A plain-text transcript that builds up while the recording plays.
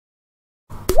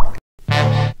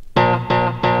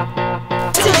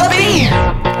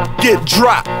get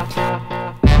dropped.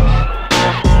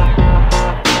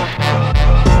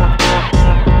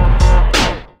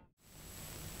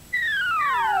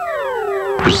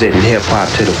 Presenting hip-hop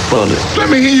to the fullest.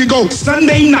 Let me hear you go.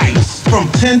 Sunday nights from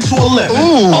 10 to 11.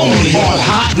 Ooh. Only on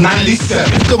Hot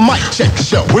 97. The Mic Check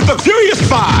Show. With the Furious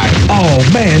Five. Oh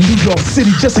man, New York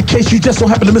City, just in case you just so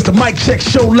happened to miss the Mic Check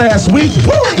Show last week.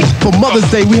 Woo! For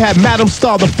Mother's Day, we had Madam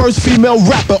Star, the first female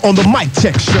rapper on the Mic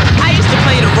Check Show. I used to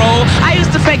play the role. I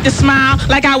used to fake the smile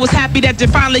like I was happy that they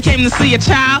finally came to see a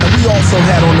child. And we also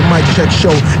had on the Mic Check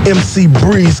Show MC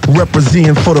Breeze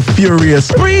representing for the Furious.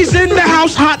 Breeze in the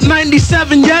house, Hot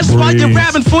 97, yes. Breeze. While you're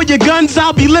rapping for your guns,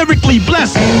 I'll be lyrically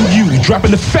blessed. And you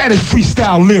dropping the fattest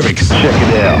freestyle lyrics. Check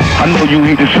it out. I know you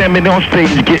hate to send me on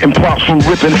stage getting props from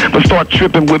ripping, but start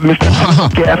tripping with Mr.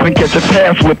 Gas and catch a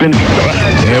pass whipping.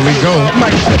 There we go.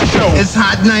 Mic Check Show. It's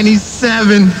Hot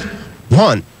 97.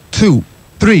 1, 2,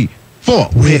 3, 4.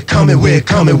 We're coming, we're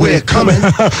coming, we're coming.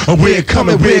 We're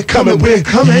coming, we're coming, we're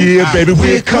coming. Yeah, baby,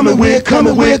 We're coming, we're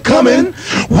coming, we're coming.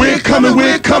 We're coming,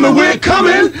 we're coming, we're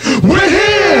coming. We're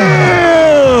here.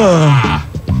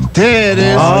 There it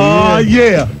is.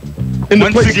 Yeah. In the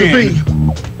Once place to again. be.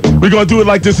 We're gonna do it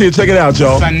like this here. Check it out,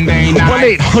 y'all. Sunday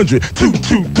night.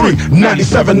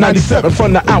 1-800-223-9797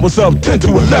 from the hours of 10 to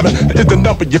 11 is the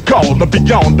number you call to be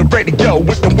on the radio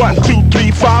with the 1, 2, 3,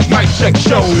 5 Mic Check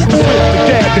Show. Spit the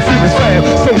gag, the furious fab,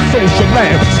 so social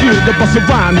laugh. Skill the bust a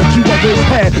rhyme that you always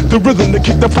had. The rhythm to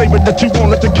kick the flavor that you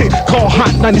wanted to kick. Call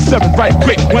Hot 97 right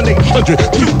quick.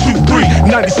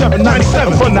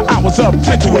 1-800-223-9797 from the hours of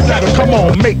 10 to 11. Come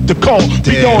on, make the call.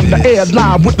 Be on the air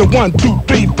live with the 1, 2,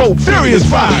 3, 4 Furious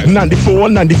 5. 94,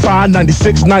 95,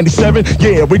 96, 97.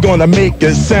 Yeah, we're gonna make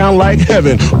it sound like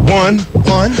heaven. 1,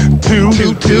 2,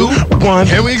 1.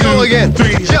 Here we go again.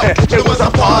 3. It was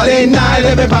a party night.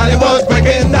 Everybody was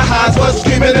breaking. The highs was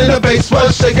screaming and the bass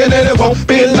was shaking. And it won't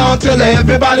be long till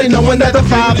everybody knowing that the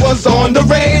 5 was on the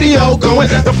radio going.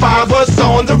 The 5 was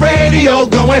on the radio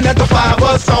going. That the 5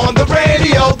 was on the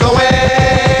radio going.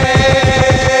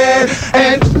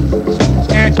 And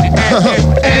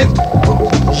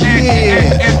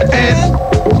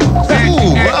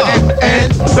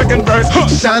second verse.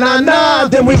 Sha-na-na,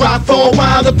 then we rock for a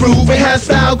while to prove we had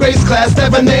style, grace, class,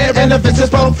 debonair, and the Vince's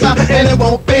profile. And it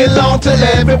won't be long till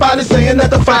everybody's saying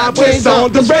that the 5 was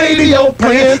on the radio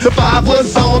playing. The 5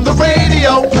 was on the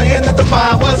radio playing. That the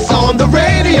 5 was on the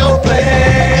radio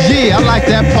playing. Yeah, I like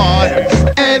that part.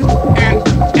 And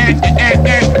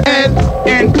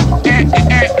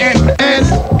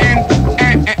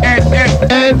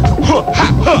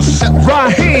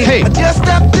right here. Hey, I just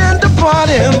stepped in the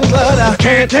party, but I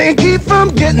can't keep from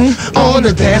getting on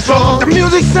the dance floor. The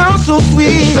music sounds so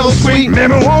sweet, Made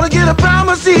me wanna get up on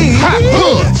my seat.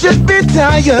 Just been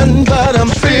tired, but I'm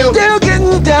still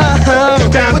getting down.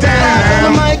 With the lights on the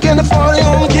mic and the party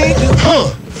on the gate.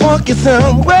 Funky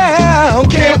sound, well,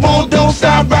 can't won't don't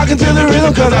stop rocking to the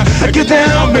rhythm, cause I get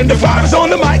down when the 5 is on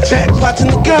the mic check.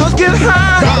 Watching the girls get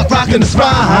high, rocking the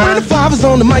spot. When the 5 is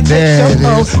on the mic check,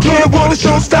 can't won't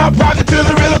don't stop rocking to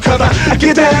the rhythm, cause I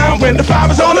get down when the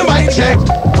 5 is on the mic check.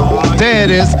 There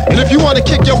it is. And if you want to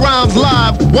kick your rhymes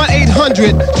live,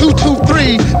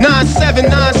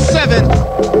 1-800-223-9797.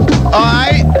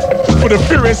 Alright? For the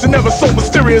furious and never so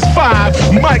mysterious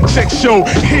 5 Mic Check Show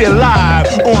here live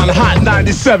on Hot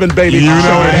 97, baby. You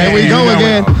know it. Here we go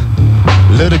again.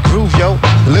 Little groove, yo.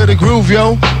 Little groove,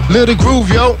 yo. Little groove,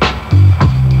 yo.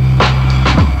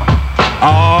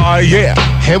 Yeah.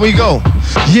 Here we go.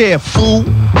 Yeah, fool.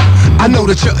 I know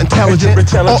that you're intelligent,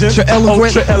 ultra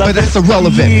eloquent, but that's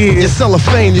irrelevant. Yeah. You're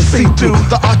cellophane, you see through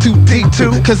the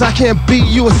R2D2. Cause I can't be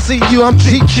you or see you, I'm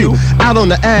TQ. Out on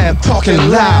the ab, talking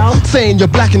loud, saying you're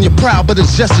black and you're proud, but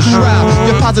it's just a shroud.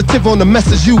 You're positive on the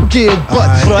message you give, but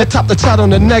you top the chart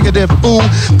on the negative. Ooh,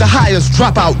 the highest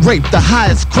dropout rate, the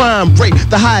highest crime rate,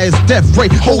 the highest death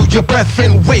rate. Hold your breath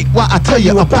and wait while I tell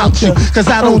you about you. Cause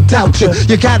I don't doubt you,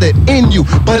 you got it in you,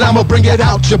 but I'ma bring it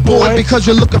out, your boy, because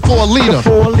you're looking for a leader.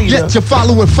 Yet you're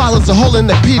following follows a hole in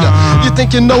the Peter. You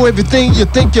think you know everything, you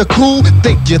think you're cool,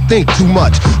 think you think too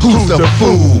much. Who's the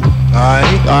fool?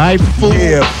 Alright, fool.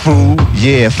 Yeah, fool.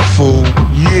 Yeah, fool.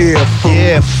 Yeah, fool.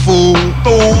 Yeah, fool.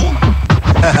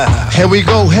 Here we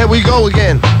go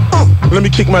again. Let me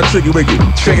kick my tricky wicky.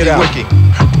 Check it out. Wicky.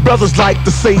 brothers like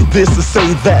to say this and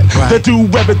say that. They do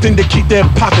everything to keep their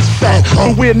pockets fat.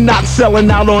 But we're not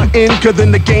selling out on end, cause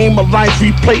in the game of life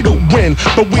we play to win.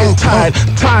 But we're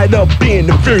tired of being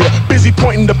inferior. Busy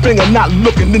pointing the finger, not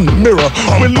looking in the mirror.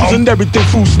 We're losing everything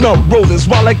through snub rollers,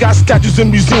 while I got statues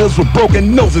in museums with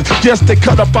broken noses. Yes, they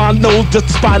cut up our nose just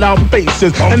to spite our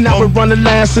faces. And now we're running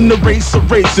last in the race of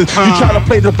races. You try to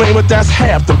play the blame, but that's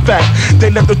half the fact.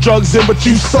 They let the drugs in, but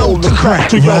you sold the crack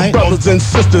to your brothers and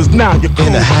sisters. Now you're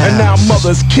cool, and now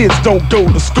mothers, kids don't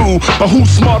go to school. But who's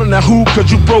smarter than who?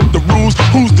 Cause you broke the rules.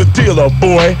 Who's the dealer,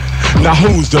 boy? Now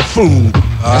who's the fool?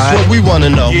 That's what we wanna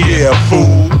know. Yeah,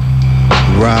 fool.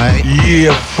 Right.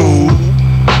 Yeah, fool.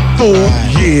 Fool.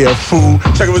 Yeah, fool.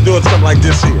 Check it, we're doing something like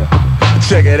this here.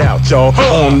 Check it out, y'all,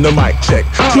 on the mic check.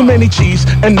 Too many chiefs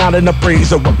and not enough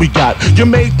praise of what we got. You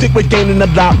may think we're gaining a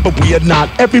lot, but we are not.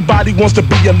 Everybody wants to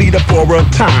be a leader for a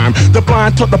time. The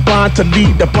blind taught the blind to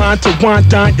lead, the blind to wind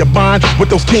down your mind with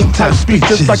those king-type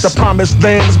speeches. Like the promised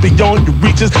land is beyond your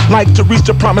reaches. Like to reach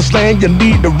the promised land, you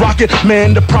need the rocket.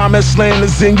 Man, the promised land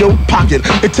is in your pocket.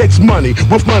 It takes money,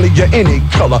 with money you're any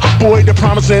color. Boy, the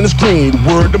promised land is green,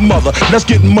 word to mother. Let's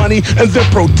get money and then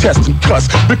protest and cuss,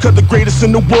 because the greatest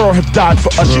in the world have died for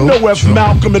us. You know, if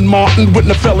Malcolm and Martin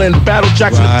wouldn't have fell in battle,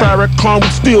 Jackson and Farrakhan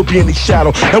would still be in the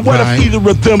shadow. And what if either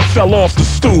of them fell off the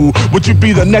stool? Would you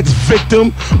be the next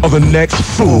victim or the next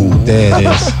fool? There it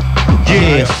is.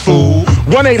 Yeah, fool.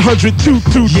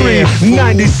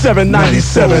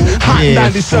 1-800-223-9797. Hot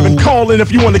 97. Call in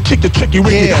if you want to kick the tricky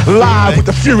wicked. Live with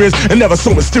the furious and never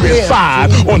so mysterious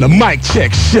 5 on the mic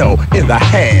check show in the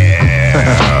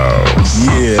house.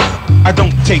 Yeah. I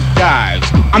don't take dives.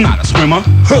 I'm not a swimmer.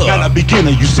 Not a beginner,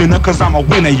 you sinner, cause I'm a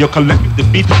winner. Your collective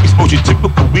defeat, expose your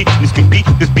typical weakness. Compete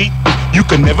this beat, you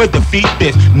can never defeat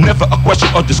this. Never a question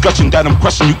or discussion that I'm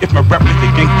crushing you. If my rap is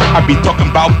the gang, I be talking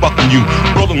about bucking you.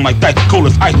 Rolling like dice, cold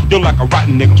as ice. You're like a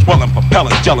rotten nigga, swelling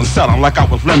propelling, gelling, selling like I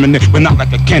was lemonade, but not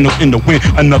like a candle in the wind.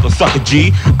 Another sucker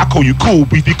G. I call you cool,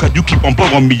 beef, because you keep on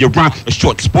blowing me around. A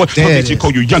short sport, you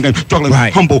call you young and struggling,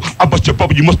 humble. I bust your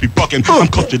bubble, you must be bucking. I'm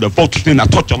close to the vultures, then I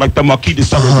touch you like the marquis. The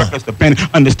sorry reckless, the band.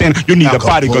 Understand, you need a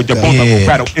bodyguard. Your bones will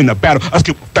rattle in a battle. I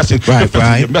skip professing,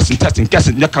 you're messing, testing,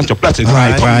 guessing. Your count your blessings.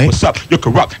 What's up? You're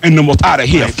corrupt and almost out of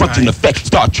here. Front in effect,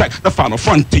 Star Trek, the final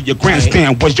frontier. Your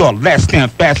grandstand was your last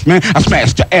stand, fast man. I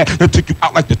smashed your ass and took you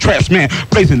out like the trash man.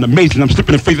 Blazing, amazing. I'm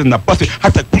slipping and phasing. I busted. I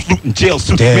take boot loot and jail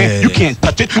suit, man. You can't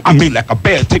touch it. I made like a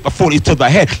bear. Take a 40 to the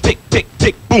head. Tick, tick,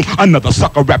 tick, boom. Another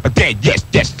sucker rapper dead. Yes,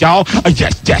 yes, y'all.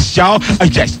 Yes, yes, y'all.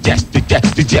 Yes, yes, yes,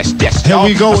 yes, y'all.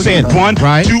 Here we go again. 1, 2,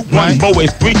 1, Mo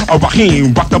is 3.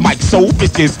 Raheem, rock the mic so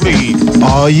viciously.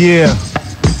 Oh yeah,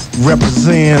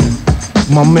 represent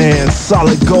my man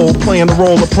Solid Gold, playing the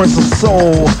role of Prince of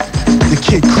Soul, the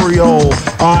Kid Creole.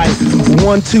 Alright,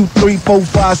 1, 2, 3, 4,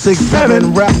 5, 6,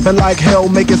 7. Rapping like hell,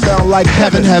 make it sound like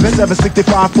heaven.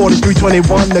 765, 43,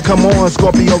 21. Now come on,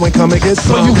 Scorpio, and come and get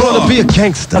some. So you wanna be a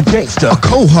gangster, a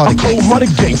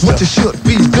cold-hearted gangster. What you should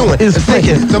be doing is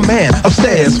thanking the man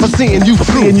upstairs for seeing you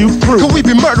through. Could we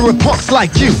be murdering punks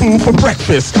like you? Food for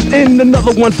breakfast, and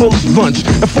another one for lunch.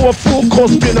 And for a full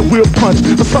course dinner, we'll punch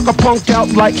the sucker punk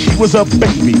out like he was a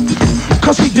baby,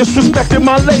 cause he disrespected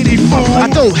my lady, fool. I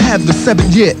don't have the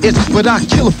 7-year itch, but I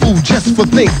kill a fool just for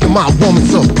thinking my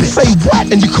woman's a bitch. Say what?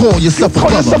 And you call yourself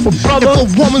a brother.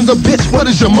 If a woman's a bitch, what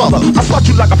is your mother? I swat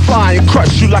you like a fly and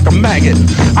crush you like a maggot.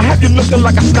 I have you looking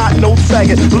like a snot-nosed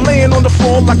faggot, laying on the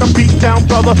floor like a beat-down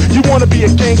brother. You wanna be a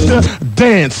gangster?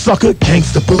 Dance, sucker.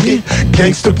 Gangsta boogie,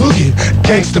 gangsta boogie,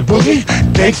 gangsta boogie,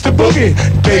 gangsta boogie,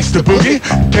 gangsta boogie,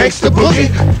 gangsta boogie,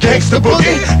 gangsta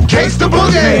boogie, gangsta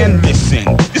boogie. Man, listen,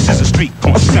 this is a street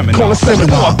corner seminar. All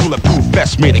bulletproof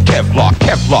vest made of Kevlar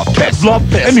vest. Let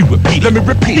me repeat.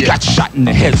 He got shot in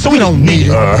the head, so we don't need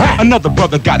it. Another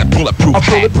brother got a bulletproof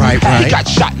hat. He got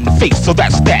shot in the face, so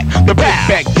that's that. The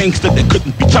bad gangster that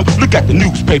couldn't be chunked. Look at the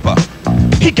newspaper.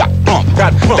 He got bumped.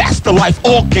 That's the life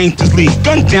all gangsters lead.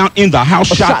 Gunned down in the house,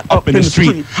 shot up in the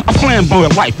street. A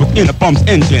flamboyant life within a bum's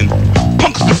ending.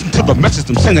 Punks listen to the message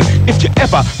I'm sending. If you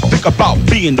ever think about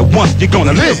being the one, you're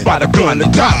gonna live by the gun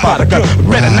and die by the gun.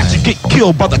 Better not you get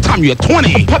killed by the time you're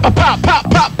 20. Pop, pop, pop, pop,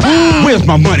 pop, pop. Where's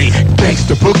my money?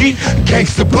 Gangsta boogie,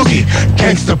 gangsta boogie,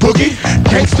 gangsta boogie,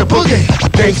 gangsta boogie,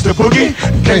 gangsta boogie,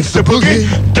 gangsta boogie,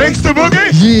 gangsta boogie,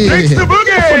 gangsta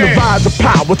boogie. From the rise of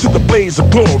power to the blaze of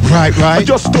glory. Right.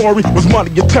 Your story was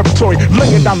money and territory,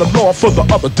 laying down the law for the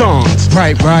other dons.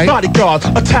 Right. Bodyguards,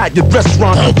 Italian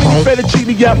restaurants,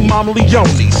 fettuccine at Mama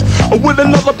Leone's. with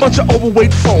another bunch of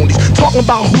overweight phonies talking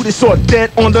about who they saw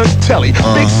dead on the telly.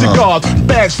 Big cigars,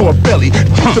 bags for a belly.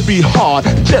 Used to be hard,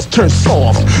 just turned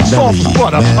soft. Soft as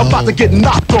butter, about to get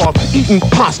knocked off. Eating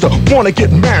pasta, wanna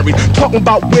get married. Talking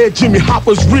about where Jimmy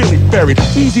Hopper's really buried.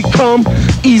 Easy come,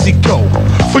 easy go.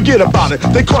 Forget about it,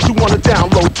 they caught you on the down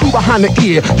low. Two behind the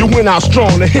ear, you went out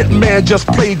strong. The hit man just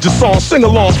played your song. Sing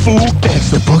along, fool.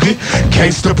 Gangsta boogie,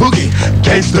 gangsta boogie,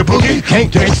 gangsta boogie,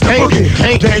 gangsta boogie,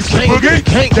 gangsta boogie,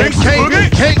 gangsta boogie,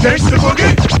 gangsta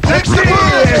boogie, gangsta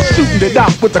boogie. Shooting it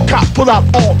out with the cop, pull out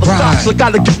all the stops. I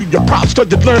gotta give you your props,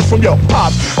 cause you learned from your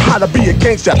pops how to be a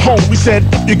gangsta at home. We said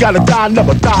if you gotta die,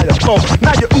 never die alone.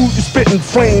 Now you ooze, spitting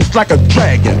flames like a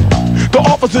dragon. The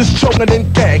officers choking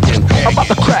and gagging, about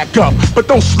to crack up, but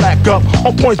don't slack up.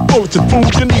 On points, bullets, and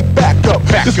food, you need backup.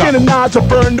 The skin and knives are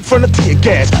burned in front of tear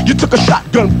gas. You took a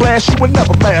shotgun blast, you would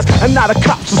never last. And now the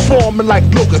cops are swarming like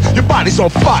locusts. Your body's on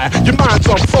fire, your mind's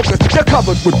on focus. You're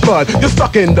covered with blood, you're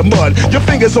stuck in the mud. Your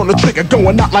fingers on the trigger,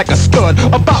 going out like a stud.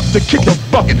 About to kick the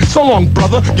bucket. So long,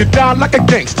 brother, you died like a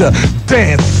gangster.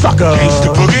 Dance, sucker.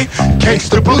 Gangsta boogie,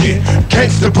 gangsta boogie,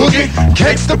 gangsta boogie,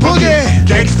 gangsta boogie,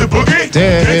 gangsta boogie,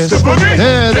 gangsta boogie,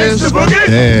 gangsta boogie,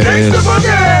 gangsta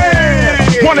boogie.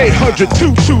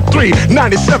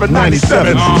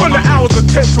 1-800-223-9797. From the hours of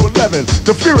 10 to 11,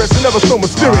 the furious and never so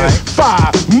mysterious.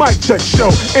 5 mic check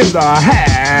show in the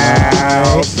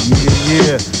house.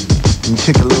 Yeah. And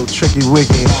kick a little tricky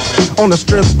wicky. On the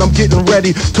strength, I'm getting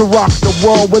ready to rock the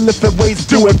world. We're lifting weights,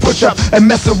 doing push-ups, and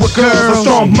messing with girls. A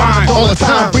strong mind all the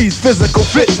time breeds physical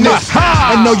fitness.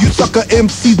 I know you sucker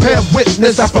MCs bear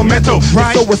witness. That's for mental,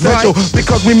 right? So essential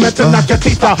because we meant to knock your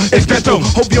teeth out. It's dental.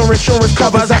 Hope your insurance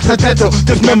covers accidental.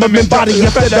 Dismemberment, body, and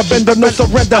feather bender, no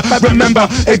surrender. Remember,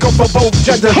 it go for both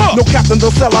genders. No captain, no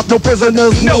sellout, no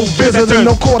prisoners, no visitors,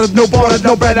 no quarters, no borders,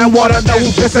 no bread and water. No,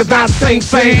 this is not sing.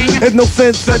 There's no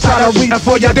sense to try to reach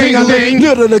for your ding-a-ling.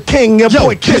 Near to the king, your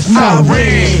boy kiss my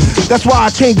ring. That's why I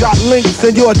chain got links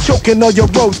and you're choking on your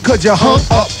ropes cause you hung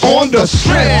up on the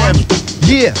strap.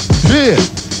 Yeah.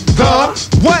 The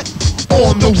what?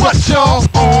 On the what, y'all?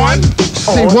 On.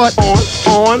 Say what?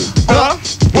 On the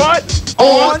what?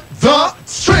 On the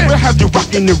strip. We'll have you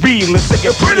rocking the reel and say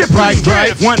it pretty bright.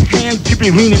 One hand you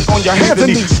be leaning on your hands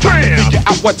and knees. Figure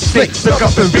out what sticks look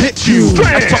up and hit you.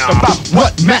 I'm talking about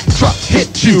what Mack truck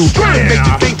hit you. Make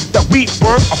you think that we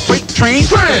were a freight train.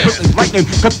 Lightning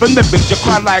cut the nippers, you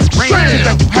cry like rain.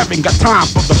 That you haven't got time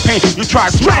for the pain. You try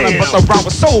smiling, but the rhyme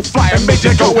was so fly and made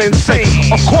you go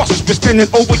insane. Of course, we're standing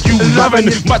over you, loving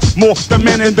it much more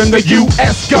demanding than the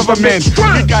U.S. government.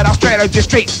 We got our strategy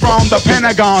straight from the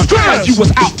Pentagon. Like you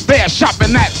was out there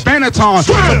shopping at Benetton.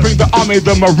 So bring the Army,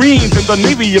 the Marines, and the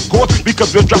Navy, of course,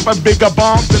 because we're dropping bigger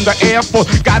bombs than the Air Force.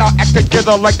 Got our act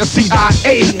together like the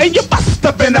CIA. And you must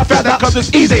have been a feather, cause it's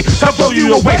easy to blow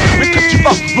you away. We cut you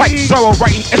up like Zorro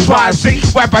writing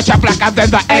XYZ. We're but you're blacker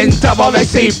than the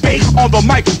NAACP. On the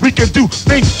mic, we can do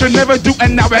things you never do,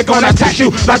 and now we're gonna tax you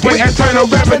like we're internal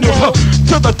revenue.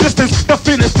 To the distance, the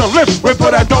finish, the lift. We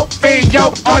put a dope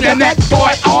video on your neck,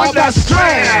 boy, on the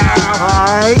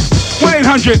strand.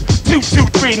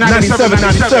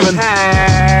 1-800-223-9797.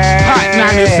 Hot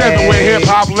 97, where hip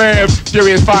hop lives.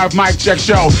 Series 5 mic check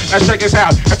show. Now check this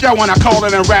out. If y'all wanna call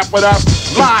in and rap with us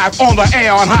live on the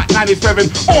air on Hot 97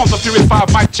 on the Series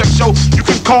 5 mic check show, you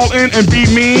can call in and be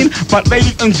mean. But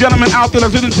ladies and gentlemen out there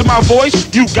listening to my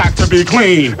voice, you got to be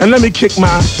clean. And let me kick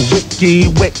my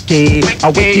wiki.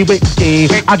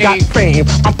 I got fame.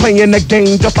 I'm playing the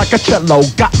game just like a cello.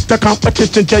 Got the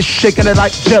competition just shaking it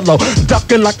like jello.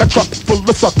 Ducking like a truck full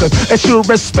of suckers. And sure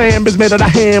as spam is made of the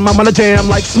ham, I'm gonna jam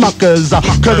like Smuckers.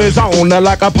 Cause it's on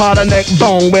like a pot of neck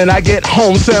bone. When I get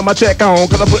home, send my check on.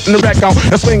 Cause I'm putting the wreck on.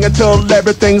 And swing until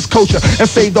everything's kosher. And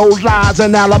say those lies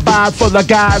and alibis for the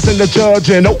guys and the judge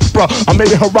and Oprah. Or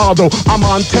maybe Geraldo. I'm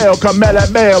on tail. Camilla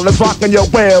Mail is rocking your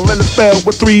well. And it's spelled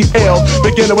with 3 L's.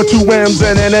 Beginning with 2 M's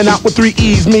and in and out with 3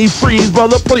 E's. Me freeze,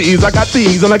 brother, please. I got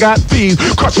these and I got these.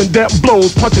 Crushing death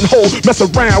blows, punching holes. Mess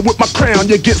around with my crown.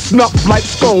 You get snuffed like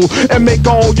skulls. And make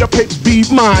all your papes be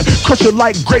mine. Crush it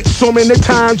like grapes so many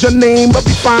times. Your name will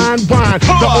be fine wine.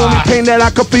 The only pain that I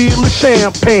could feel is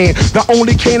champagne. The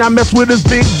only cane I mess with is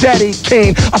Big Daddy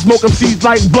Kane. I smoke them seeds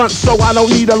like blunts, so I don't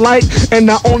need a light. And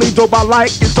the only dope I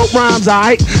like is dope rhymes,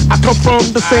 aight? I come from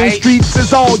the same streets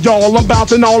as all y'all. I'm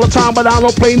bouncing all the time, but I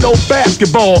don't play no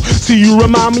basketball. See, you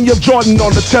remind me of Jordan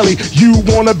on the telly. You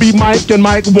wanna be Mike and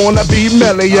Mike wanna be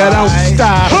Melly. You don't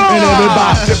stop. And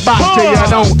everybody box you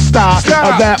don't stop.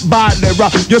 That body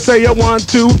rock. You say you 1,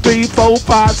 2, 3, 4,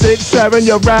 5, 6, 7.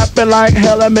 You're rapping like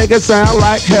hell and make it sound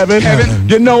like heaven.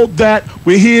 You know that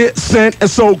we're here sent, and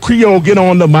so Creole, get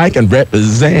on the mic and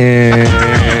represent.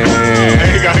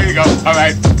 Here you go. All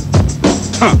right.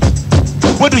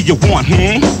 What do you want,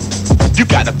 You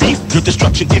gotta beef, your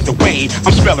destruction is the way.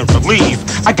 I'm spelling relief.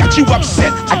 I got you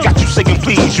upset, I got you saying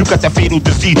please. You got that fatal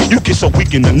disease, you get so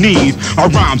weak in the knees. Our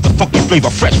rhymes, the funky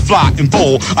flavor, fresh, fly, and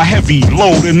bold. A heavy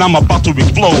load, and I'm about to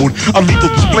explode. A lethal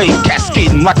display,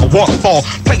 cascading like a waterfall.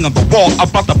 Playing on the wall,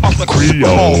 about to bounce like a Super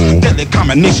Bowl. Deadly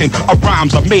combination of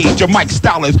rhymes are made. Your mic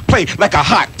style is played like a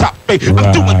hot top fade.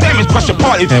 I'm doing damage, crush your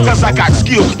party, cause I got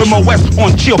skills. From my west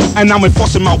on chill, and I'm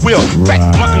enforcing my will. Back,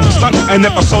 blunt in the sun, an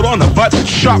episode on the butt.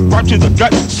 Sharp right to the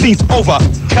gut, scenes over,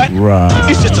 cut.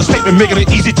 It's just a statement making it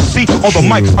easy to see. On the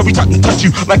mic, I reach out and touch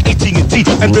you like AT&T.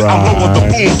 And then I lower the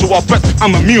boom to our breath.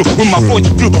 I'm immune with my voice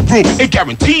to fill the room. It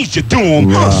guarantees your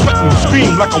doom. Sweating and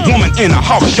scream like a woman in a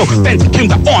horror show. Then came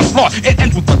the onslaught. It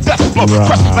ends with a death blow.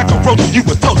 Crushed like a roach, you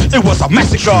were told it was a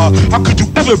massacre. How could you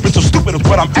ever be so stupid is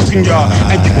what I'm asking y'all.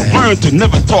 And you will learn to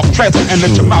never talk trash and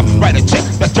let your mouth write a check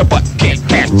that your butt can't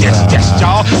cash. Yes, yes,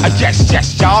 y'all. Yes,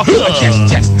 yes, y'all. Yes,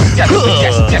 yes, yes,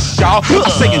 yes, yes, y'all.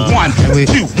 I'm saying 1,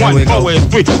 2, 1, 4,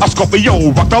 and 3. A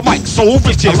Scorpio, rock the mic so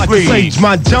viciously. I like to Sage,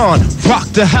 my John, rock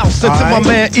the house. And to my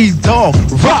man E-Dog,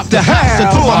 rock the house. And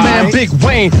to my man Big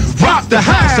Wayne, rock the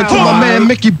house. And to my man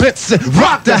Mickey Benson,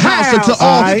 rock the house. And to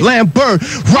all Lambert,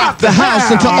 rock the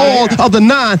house. And to all other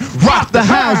 9, rock the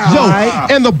house. Yo,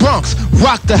 in the Bronx,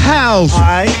 rock the house.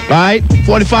 Right?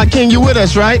 45 King, you with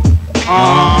us, right?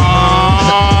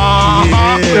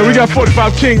 Yeah, we got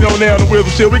 45 King on there on the Wheel of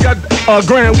Steel. We got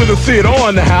Grand Wheel of Steel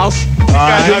on the house.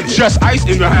 Got Just Ice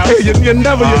in the house. Hey, you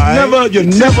never know.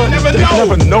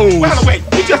 Wait,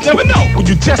 you just never know.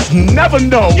 You just never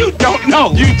know. You don't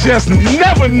know. You just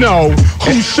never know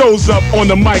who shows up on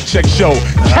the Mic Check Show.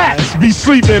 Cats be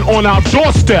sleeping on our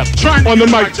doorstep on the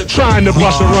mic trying to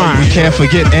bust a rhyme. We can't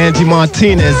forget Angie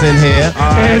Martinez in here.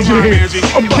 Angie,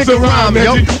 a bust a rhyme,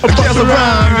 yo. A bust a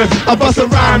rhyme. A bust a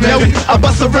rhyme, yo. A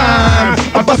bust a rhyme.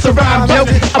 A bust a rhyme, yo.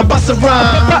 A bust a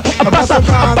rhyme. A bust a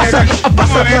rhyme.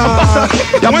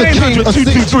 I'm the king of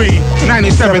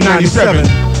 223-9797.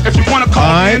 If you want to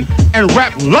call in and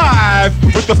rap live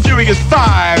with the Furious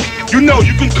 5, you know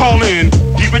you can call in.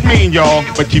 Keep it mean, y'all,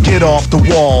 but keep Get off the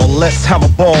wall, let's have a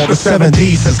ball. The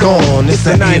 70s is gone, it's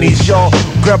the 90s, y'all.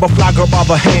 Grab a fly girl by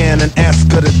the hand and ask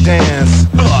her to dance.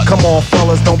 Come on,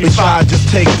 fellas, don't be shy, just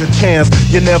take the chance.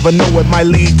 You never know, it might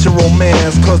lead to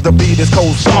romance. Cause the beat is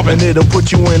cold stomping, it'll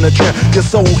put you in a trance. You're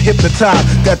so hypnotized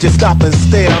that you stop and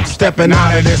stare. I'm stepping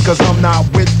out of this cause I'm not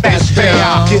with that stare.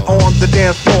 Get on the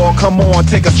dance floor, come on,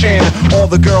 take a chance. All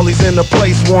the girlies in the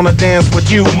place wanna dance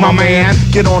with you, my man.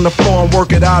 Get on the floor and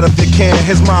work it out if you can.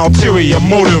 Here's my ulterior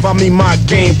motive, I mean my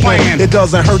game plan. It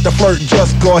doesn't hurt to flirt,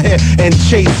 just go ahead and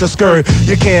chase a skirt.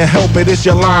 You can't help it, it's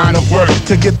your line of work.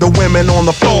 To get the women on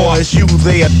the floor, it's you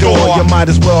they adore. You might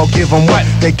as well give them what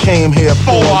they came here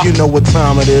for. You know what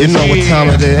time it is. You know what time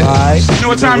it is. You know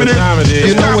what time it is.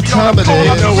 You know what time it is. You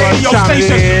know what time it is.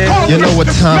 You know what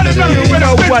time it is. You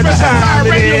know what time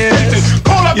it is.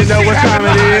 You know what time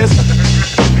it is.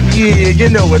 Yeah, you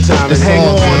know what time it is. Hang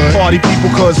on, party people,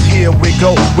 cause here we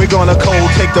go. We're gonna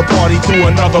take the party to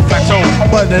another plateau.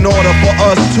 But in order for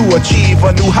us to achieve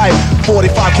a new height,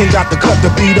 45 King got to cut the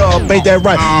beat up, ain't that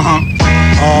right?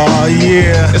 Oh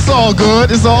yeah. It's all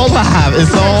good, it's all live,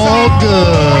 it's all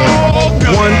good.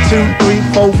 1, 2, 3,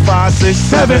 4, 5, 6,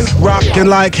 7. Rockin'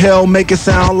 like hell, make it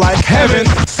sound like heaven.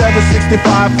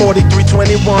 765, 43,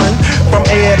 21. From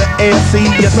air to air, sea,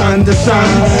 sun to sun.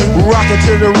 Rockin'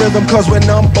 to the rhythm, cause we're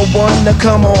number one. Now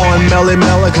come on, Melly,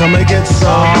 come and get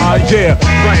some. Yeah,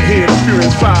 right here, the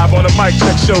Furious 5 on the Mic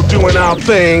Check Show doing our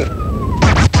thing.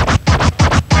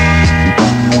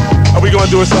 Are we gonna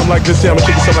do something like this here? I'm gonna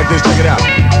kick it something like this, check it out.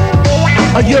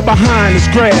 A year behind is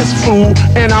grass, fool,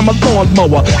 and I'm a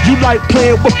lawnmower. You like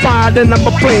playing with fire, then I'm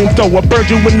a flamethrower. Burn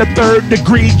you in the 3rd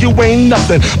degree, you ain't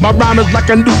nothing. My rhyme is like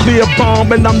a nuclear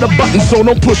bomb, and I'm the button, so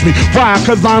don't push me. Why?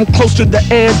 Cause I'm close to the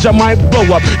edge, I might blow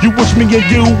up. You wish me and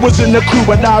you was in the crew,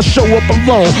 and I'll show up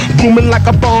alone. Booming like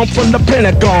a bomb from the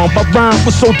Pentagon. But rhyme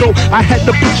was so dope, I had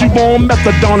to put you on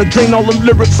methadone and drain all the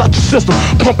lyrics out your system.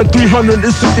 Pumping 360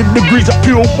 degrees of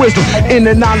pure wisdom in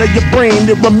and out of your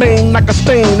brain. It remained like a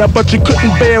stain, but you couldn't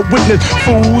bear witness,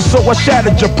 fool, so I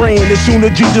shattered your brain. As soon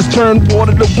as you just turn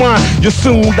water to wine, you're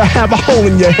soon to have a hole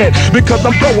in your head, because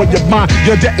I'm blowing your mind.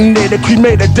 You're detonated,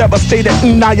 cremated, devastated,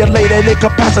 annihilated,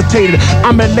 incapacitated.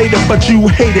 I'm elated, but you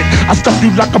hate it. I stuff you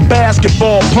like a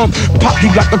basketball pump, pop you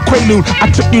like a Quaalude. I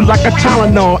took you like a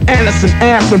Tylenol, Anderson,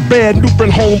 Aspirin, Bad Nuprin,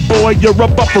 homeboy. You're a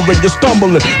buffering, you're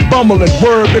stumbling, bumbling,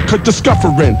 word because you're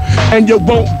scuffering. And you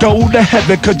won't go to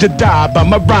heaven, cause you die by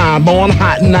my rhyme on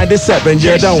Hot 97.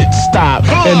 You don't stop.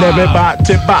 pop. And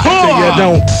everybody bop till you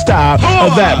don't stop.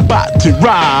 That body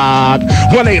rock.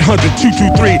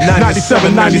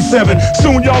 1-800-223-9797.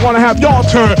 Soon y'all gonna have y'all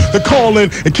turn to call in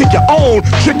and kick your own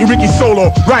Tricky Ricky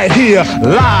solo right here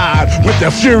live with the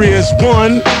furious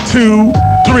 1, 2,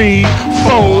 3,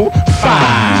 4,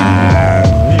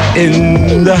 5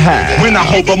 in the hat. When I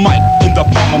hold the mic in the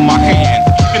palm of my hand,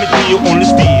 gonna be on the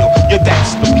steel, yeah,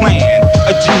 that's the plan.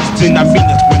 A juice and I mean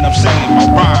it when I'm singing my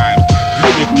rhymes.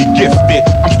 Lyrically gifted,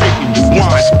 I'm scraping your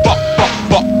lines. Buck, buck,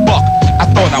 buck, buck. I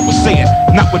thought I was saying,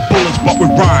 not with bullets, but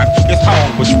with rhymes. It's how I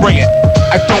was spraying.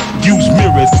 I don't use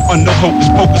mirrors or no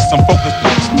hocus pocus. I'm focused,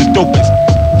 the dopest.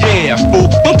 Yeah, fool,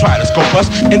 don't try to scope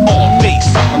us. And all day,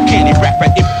 sucker, candy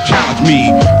rapper if you challenge me.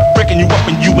 Breaking you up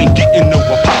and you ain't getting no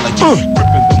apology.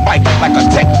 Gripping the mic like a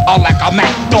tech or like a Mac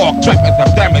dog. Trapping the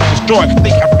damage, destroy. They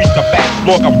have reached the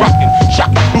backlog. I'm rocking,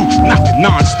 shocking, boot, knocking,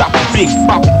 non-stop, big,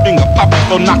 popping, finger popping.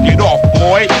 So knock it off,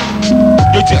 boy.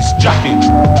 You're just jocking.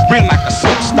 Ran like a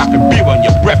silk stocking, beer on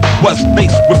your breath. Was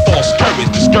laced with false courage,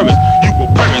 discouraged. You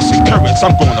will perish in courage.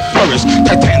 I'm gonna flourish.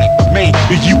 Titanic remain.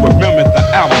 Do you remember the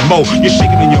Alamo? You're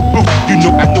shaking in your boot. You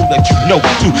know, I know that you know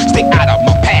to stay out of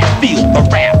my path. Feel the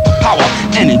wrath, the power,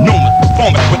 and enormous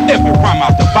performance. With every rhyme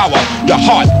I devour. Your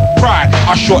heart, pride,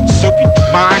 I short circuit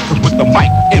your mind. Cause with the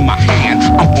mic in my hand,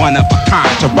 I'm one of a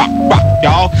kind to rock,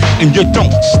 y'all. And you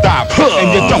don't stop.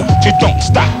 And you don't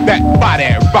stop that body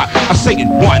rock. I'm saying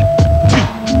 1, 2,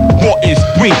 more is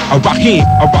 3. Raheem,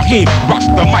 rock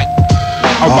the mic.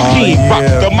 Raheem, rock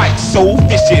the mic so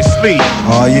viciously.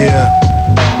 Oh yeah,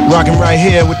 rocking right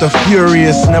here with the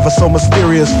furious, never so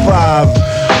mysterious 5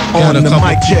 on the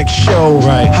Mic Check Show.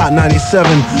 Right. Hot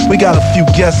 97. We got a few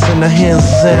guests in the hands.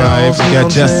 Right, we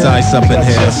got Just Ice up in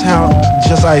here.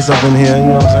 Just Ice up in here, you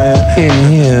know what I'm saying?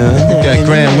 In here. We got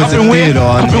Grand Wizard Theater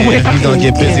on here. He's gonna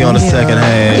get busy on the second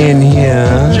half. In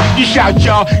here. You shout,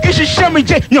 y'all. It's a Summer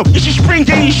J. No, it's a Spring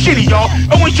Day in Shitty, y'all.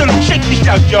 I want y'all to check this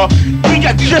out, y'all. We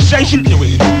got Just Ice in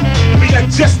We got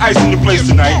Just Ice in the place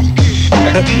tonight.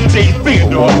 Got DJ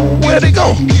Theodore. Where'd they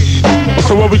go?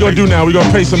 So what we gonna do now? We gonna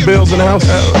pay some bills in the house?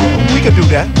 We could do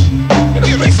that.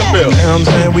 Pay some bills. You know what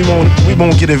I'm saying? We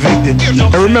won't get evicted.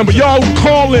 And remember, y'all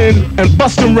call in and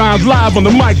bustin' rhymes live on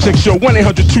the Mic Check Show.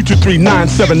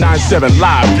 1-800-223-9797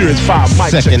 live. Furious 5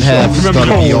 Mic Check Show. Second half is gonna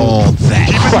be all that.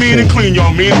 Keep it mean and clean,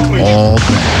 y'all. Mean and clean. All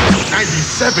that.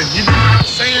 97, you know what I'm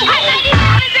saying?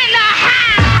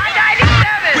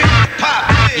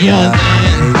 Yeah.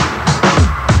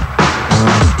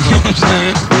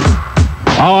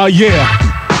 Oh, yeah.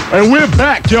 And we're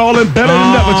back, y'all, and better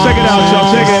than ever. Check it out,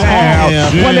 y'all. Check it out.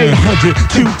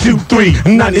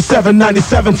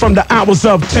 1-800-223-9797 from the hours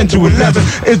of 10 to 11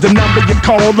 is the number you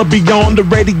call to be on the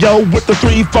radio with the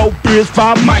 3, 4, 3,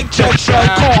 5 Mic Check Show.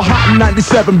 Call Hot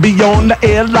 97, be on the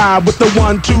air live with the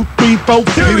 1, 2, 3, 4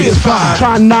 Furious 5.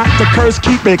 Try not to curse,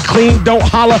 keep it clean, don't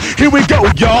holler. Here we go,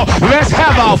 y'all. Let's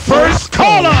have our first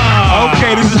caller.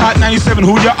 Okay, this is Hot 97.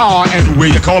 Who you are and where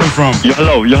you calling from?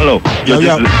 Hello. Yo. This is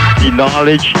the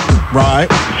knowledge Right.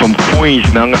 from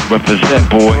Queens, man. I'm gonna represent,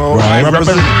 boy. Right.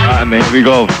 Represent. Alright, man, here we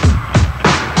go.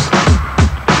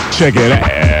 Check it out.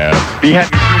 Be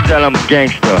happy that I'm a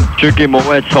gangster. Tricking my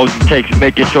wet holding takes,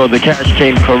 making sure the cash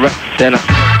came correct. Then I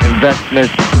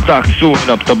investments, stocks, suing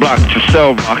up the block to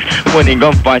sell rocks. Winning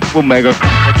gunfights with mega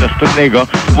cops, just a nigga.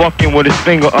 Walking with his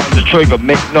finger on the trigger,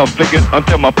 make no figures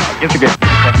until my pockets get bigger.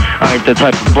 I ain't the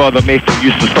type of brother made for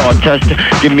you to start testing.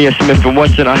 Give me a Smith &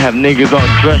 Wesson, I have niggas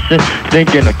undressing.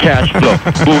 Thinking of cash flow,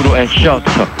 boodle and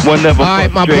shelter. Whenever All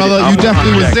right, my brother, you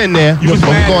definitely was in there. We're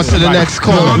going to the next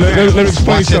call. Let me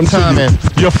explain something to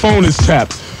you. Your phone is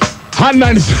tapped. Hot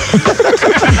 97.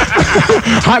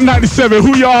 Hot 97.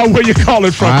 Who y'all? Where you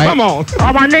calling from? Right. Come on.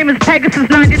 Oh, my name is Pegasus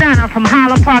 99. I'm from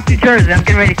Highland Park, New Jersey. I'm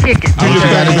getting ready to kick it.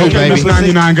 Okay, Miss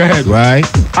 99, go ahead. Right.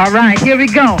 All right, here we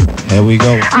go. Here we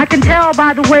go. I can tell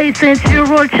by the way since you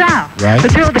were a child Right.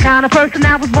 that you're the kind of person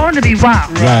that was born to be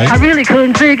wild. Right. I really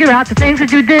couldn't figure out the things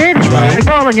that you did. Right. Like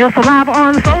rolling your saliva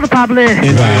on the soda pop lid.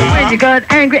 Right. When you got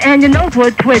angry and your nose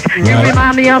would twitch. You Right.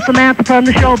 remind me of Samantha from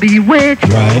the show Bewitched.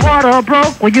 Right. Water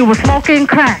broke when you were smoking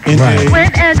crack. Right.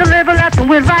 Went and delivered left and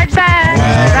went right back.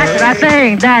 That's that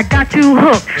thing that got you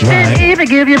hooked. Didn't even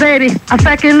give your baby a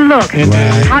second look.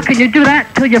 Right. How can you do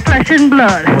that to your flesh and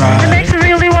blood? It makes you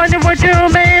really wonder what you're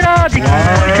made of. You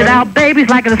push it out babies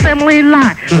like an assembly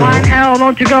line. Why in hell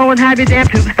don't you go and have your damn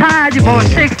tubes tied? You born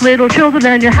 6 little children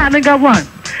and you haven't got one.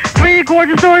 3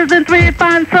 gorgeous daughters and 3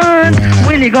 fine sons.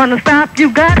 When you gonna stop?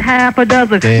 You got half a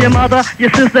dozen. Your mother,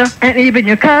 your sister, and even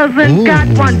your cousin. Got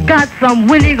one, got some.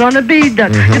 When you gonna be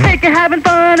done? You think you're having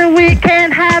fun and we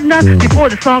can't have none. Before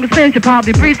the song is finished, you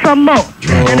probably breathe some more.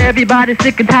 And everybody's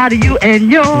sick and tired of you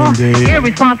and your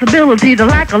irresponsibility, the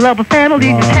lack of love of family,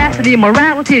 your chastity,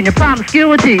 morality, and your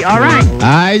promiscuity. All right.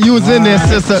 Alright, you was in there,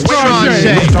 sister.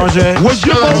 Strangé. Would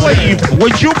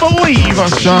you believe?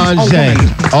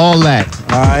 Strangé. All that.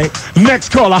 Alright. Next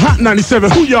caller, Hot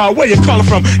 97. Who y'all? Where you calling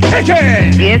from?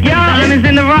 KK! Yes, y'all is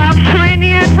in the rock.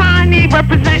 Tiny and Tiny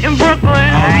representing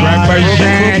Brooklyn.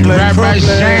 Represent.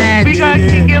 We gonna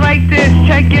kick it like this.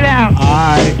 Check it out.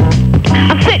 Alright.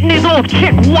 I'm setting it off,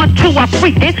 check 1, 2, I'm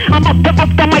freaking. I'm up the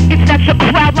mic, it's not your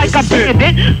crowd like a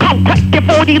bandit. Come crack your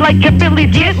 40 like your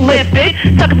Phillies get lifted.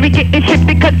 Suckers be getting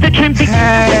shifted cause the trim be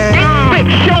big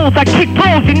shows, I kick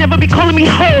blows. You never be calling me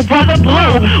hoe, brother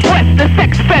blow. West the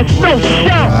sex fest, no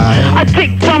show. I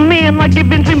take some man like it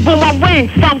been in boomerang.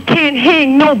 Some can't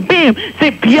hang, no bam.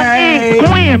 Zip your ass,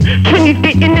 squam. Trinity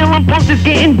getting ill and bumps is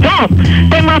getting dumb.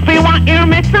 They might be want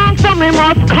airman sound, something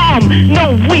must come.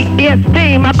 No weak ass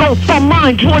dame, I go for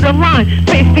mine, draw the line,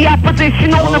 face the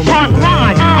opposition on the front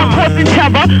line. I'm causing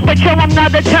terror, but yo, I'm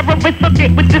not a terrorist. So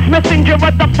get with this messenger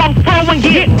of the funk flow and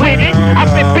get with it. I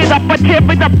rip it up, I tear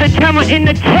it up, the terror in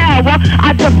the tower.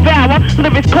 I devour,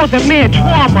 lyrics causing man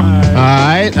trauma.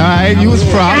 Alright, you was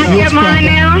proud. Can I get mine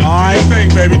now? Alright, thing,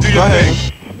 baby, do your thing.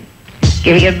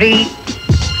 Give me a beat.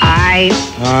 Alright.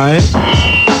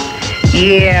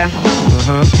 Yeah.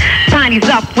 Tiny's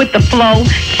up with the flow.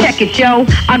 Check it, yo.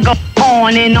 I go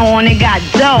on and got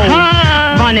dough.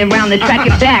 Running around the track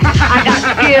and back. I got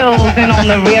skills and on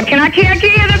the rear. Can I hear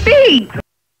the beat?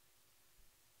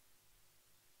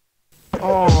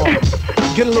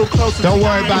 Get a little closer. Don't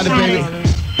worry about it, baby.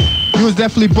 You was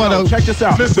definitely butter. Check this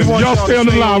out. Listen, y'all stay on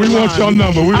the line. We want your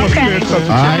number. We want to stay in touch.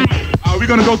 Alright. We're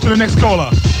going to go to the next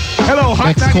caller. Hello,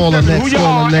 Hot 97. Who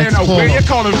y'all and where you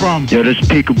calling from? Yo, this is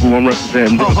Peekaboo. I'm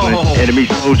representing Brooklyn. Enemy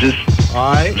soldiers.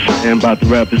 Alright. I'm about to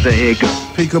represent here.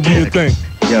 Peekaboo. Do your thing.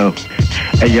 Yo.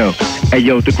 Hey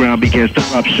yo, the ground begins to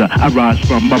rupture. I rise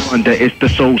from my under, it's the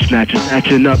soul snatcher,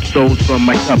 snatching up souls from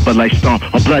my upper like storm.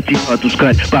 On bloody puddles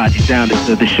cut bodies down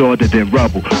into the shorter than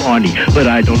rubble. Barney, but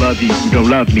I don't love you, you don't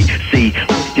love me. See,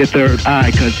 your third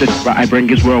eye, cause the terror I bring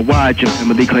is worldwide. Your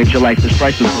family claims your life is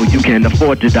priceless, so you can't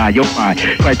afford to die. You're fine.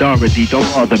 Priority, don't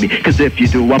bother me, cause if you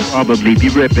do, I'll probably be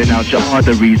ripping out your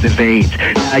arteries and veins.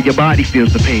 Now your body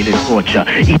feels the pain and torture.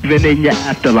 Even in your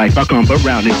afterlife, I come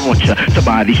around and haunt you.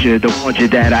 Somebody should have warned you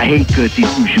that I hate good these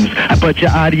shoes. I put you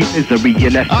out of your misery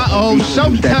and that's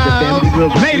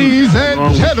showtime, ladies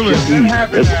and gentlemen.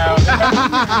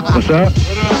 What's up?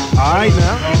 Alright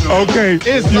now. Okay,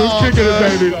 It's you all kicking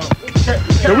it, baby.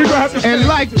 So we gonna have to And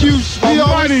like you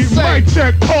Almighty say, mic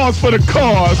check, pause for the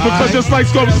cause. Because just like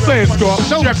Scorp was saying, Scorp,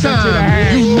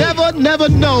 showtime. You never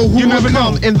know who will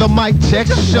come in the mic check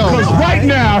show. Because right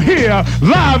now, here,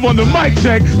 live on the mic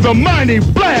check, the mighty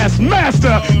blast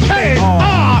master,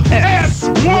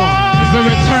 KRS-One. The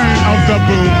return of the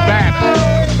boom bap.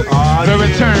 The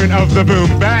return of the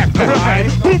boom bap.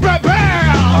 Boom bap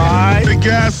bam. They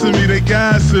gassing me.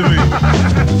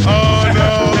 Oh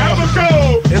no.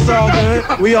 It's all good.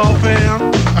 We all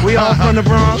fam. We all from the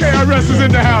Bronx. KRS is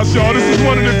in the house, y'all. This is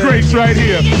one of the greats right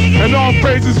here. And all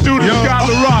praises due to Scott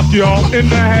La Rock, y'all, in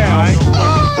the house.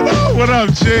 What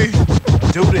up, G?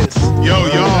 Do this. Yo,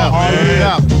 y'all,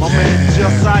 man. My man,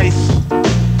 Just Ice.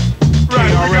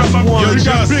 Right, we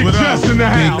got Big Just in the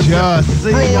house. Big Just.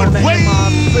 Broadway.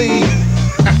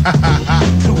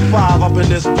 2-5 up in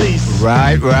this piece.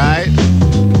 Right.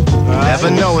 Never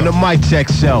know in the mic check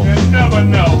show. You never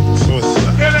know.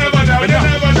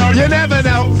 You never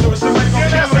know.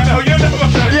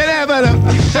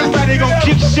 Somebody gonna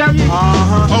kick something.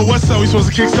 Oh, what's up? We supposed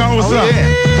to kick something? What's up?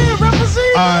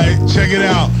 Represent. Alright, check it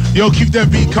out. Yo, keep that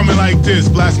beat coming like this.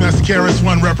 Blastmaster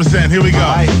KRS-One represent. Here we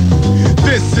go.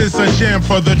 This is a jam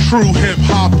for the true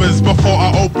hip-hoppers. Before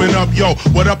I open up, yo,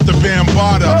 what up the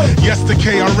Bambada? Yes, the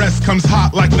KRS comes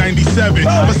hot like 97.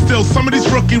 But still, some of these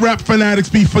rookie rap fanatics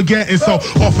be forgetting. So,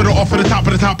 off of the top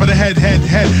of the head.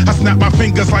 I snap my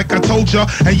fingers like I told ya,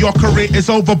 and your career is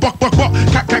over. Buck, clap,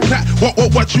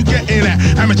 what you getting at?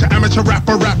 Amateur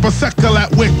rapper, secular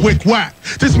at wick, whack.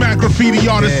 This man graffiti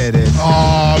artist. Yeah, it is.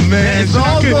 Oh, man. It's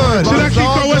all good. Should I keep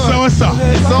going? What's up?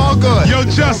 It's all good. Yo,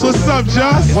 Just, what's up,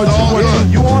 Just?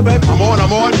 You on, baby? I'm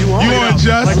on. You on,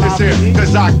 Just? Like this here.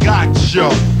 Cause I got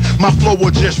you. My flow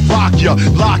will just rock ya,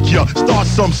 lock ya. Start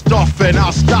some stuff and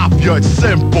I'll stop ya. It's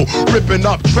simple. Ripping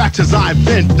up tracks as I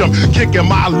invent them. Kicking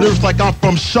my lyrics like I'm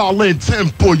from Shaolin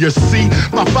Temple. You see,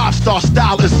 my 5-star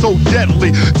style is so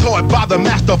deadly. Taught by the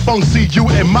master Feng C.U.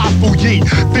 and my Fuyi.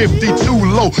 52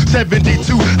 low,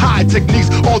 72 high techniques.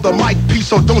 All the mic piece,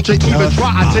 so don't you even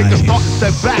try. I take a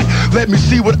step back. Let me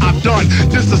see what I've done.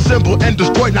 Disassemble and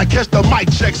destroy. Now catch the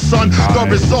mic check, son. The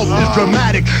result is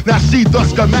dramatic. Now see the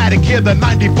schematic. Here the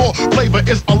 94 flavor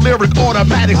is a lyric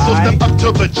automatic. So step up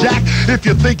to the jack. If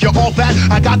you think you're all that,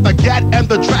 I got the gat and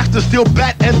the tracks to still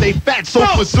bat and they fat. So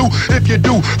pursue if you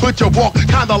do, but you walk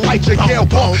kinda like you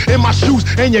can't walk in my shoes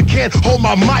and you can't hold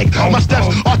my mic. My steps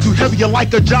are too heavy, you're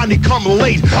like a Johnny come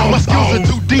late. My skills are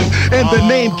too deep and the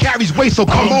name carries weight. So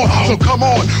come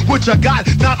on, what you got?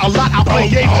 Not a lot. I play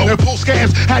games and pull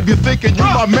scams. Have you thinking you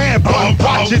my man? But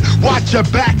watch it, watch your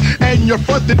back and your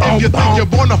front. If you think you're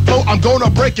gonna float, I'm gonna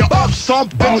break you up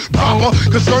something proper.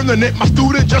 Concerning it, my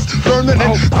student just learning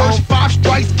it. First 5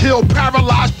 strikes, kill,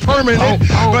 paralyzed, permanent.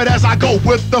 But as I go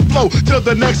with the flow to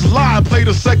the next line, play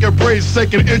the second bridge,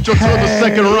 second intro to the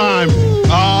second rhyme.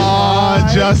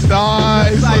 Just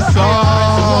eyes,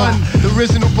 the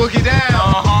original Boogie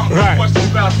Down. Right. Questions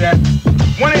about that?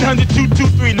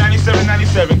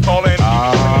 1-800-223-9797. Call in.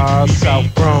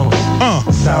 South Bronx.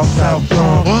 South Bronx. South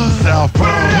Bronx. South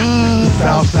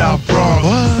Bronx. South Bronx.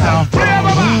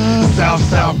 South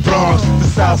Bronx.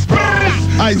 South Bronx.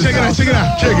 All right, check it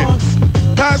out. Check it.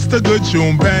 Pass the good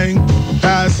tune, bang.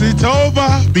 Pass it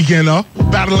over, beginner.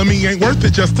 Battling me ain't worth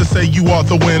it just to say you are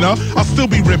the winner. I'll still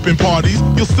be ripping parties.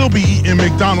 You'll still be eating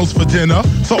McDonald's for dinner.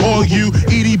 So all you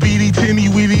itty bitty tinny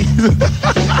weedy.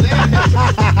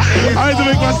 I had to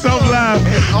make myself laugh.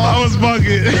 I was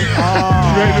bugging.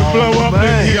 Ready to blow up?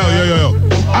 Yo.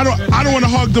 I don't want to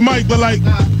hog the mic, but like,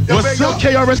 what's up?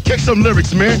 KRS, kick some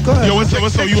lyrics, man. Go ahead. Yo, what's up?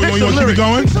 You want to keep me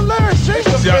going? Kick some lyrics,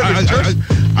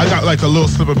 I got like a little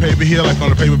slip of paper here, like on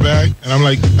a paper bag, and I'm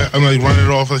like running it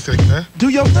off. Like that. Do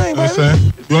your thing, man.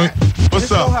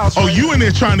 What's up? Oh, you in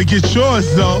there trying to get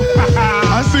yours, though.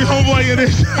 I see homeboy in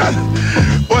there.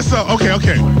 What's up?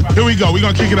 Okay. Here we go. We're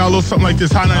going to kick it out a little something like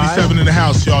this. High 97 in the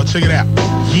house, y'all. Check it out.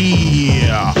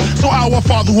 Yeah. So our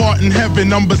Father who art in heaven,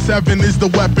 number 7 is the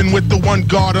weapon. With the one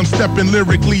guard, I'm stepping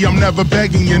lyrically. I'm never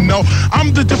begging, you know.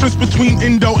 I'm the difference between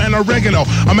Indo and oregano.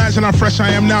 Imagine how fresh I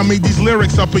am now. Made these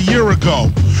lyrics up a year ago.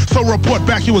 So report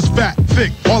back, it was fat,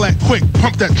 thick, all that quick.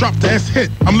 Pump that, drop the S hit.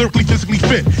 I'm lyrically, physically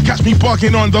fit. Catch me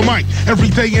bugging on the mic. Every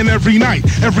day and every night.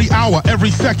 Every hour,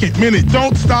 every second, minute.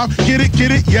 Don't stop, get it,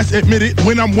 yes, admit it.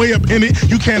 When I'm way up in it,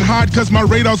 you can't hide cause my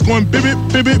radar's going bibbit,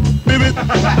 bibbit, bibbit,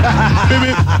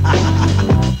 bibbit.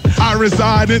 I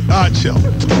reside in chill.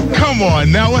 Come on,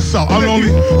 now what's up?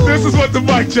 This is what the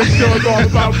mic check show is all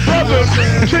about. Brothers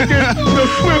kicking the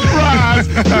swift rise.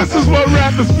 This is what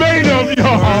rap is made of,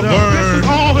 y'all. This is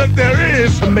all that there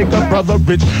is to make a brother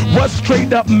rich. What's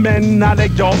straight up men, not a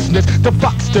y'all snitch. The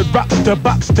fox, the rocks, the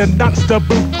box, the knots, the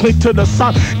boot, click to the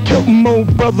sock. Kill more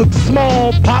brother,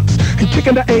 small pops. And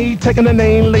kicking the A, taking the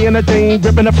name, laying the dame,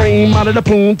 ripping the frame out of the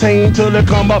poontang till they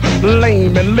come up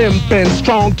lame and limping.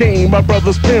 Strong game, my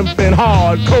brother's pimping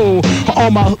hard, cold.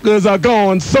 All my hookers are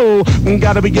gone, so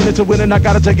gotta be getting to win and I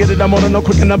gotta take it. I'm on no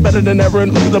quick and I'm better than ever.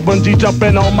 And look at the bungee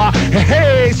jumping on my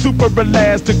hey, super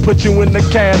elastic. Put you in the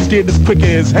casket as quick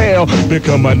as hell.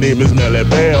 Because my name is Melly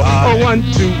Bell. 1,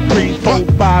 2, 3, 4,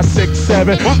 5, 6,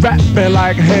 7. Rapping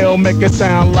like hell, make it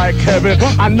sound like heaven.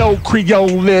 I know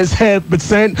Creole is heaven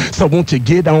sent, so won't you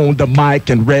get on the mic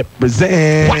and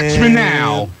represent? Watch me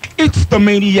now. It's the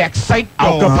maniac psycho.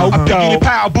 I figure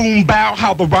pow, boom, bow,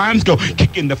 how the rhymes go.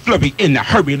 Kicking the flurry in a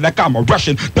hurry like I'm a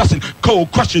Russian. Dustin,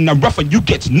 cold crushing, I'm roughing, you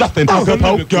get nothing. The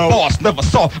lyrical boss never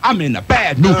saw, I'm in a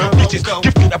bad mood. Bitches,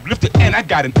 gifted, uplifted, and I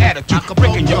got an attitude.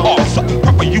 Breaking you off, something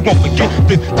proper, you won't forget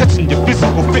this. Touching your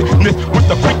physical fitness with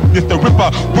the quickness, the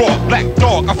ripper. Raw, black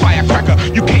dog, a firecracker.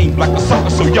 You came like a sucker,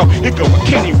 so yo, here go a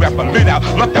candy rapper. Lit out,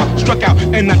 lucked out, struck out,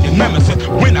 and I'm your nemesis.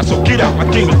 When I so get out, my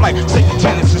game is like Satan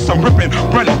Genesis. I'm ripping,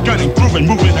 running, gunning, grooving,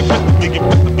 moving aggressively,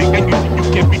 and you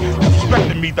can't be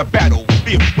disrespecting me. The battle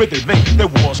field where they lay their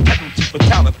wars, casualty,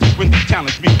 fatality. When they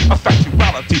challenge me, a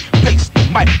factuality. Face the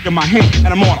mic in my hand, and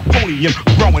I'm on a podium,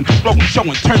 growing, blowing,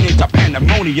 showing, turning into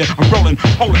pandemonium. I'm rolling,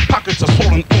 holding pockets are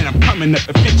swollen, and I'm coming up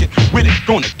efficient with it,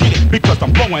 gonna get it because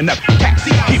I'm blowing up.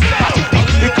 Taxi, keep it posse beat.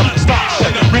 Here comes the stop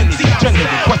shit, Renity, gender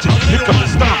questions. Here comes the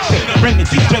stop shit,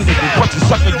 Renity, gender questions.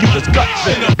 Sucker, you was gut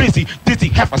busy, dizzy,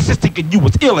 half assisting, and you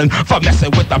was illin' for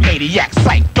messing with the maniac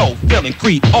psycho, feeling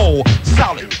Creole,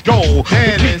 solid gold,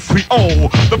 Creole,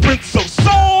 the Prince of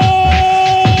Soul.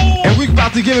 We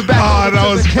about to give it back. That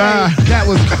was bad. That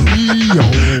was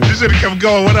Creole. You should have kept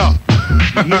going. What up?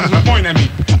 Niggas will point at me.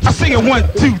 I sing it 1,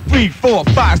 2, 3, 4,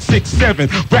 5, 6, 7.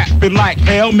 Rapping like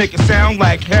hell, make it sound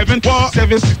like heaven.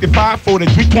 765 for the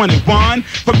 321.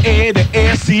 From air to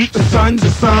air, sea to sun to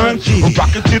sun. I'm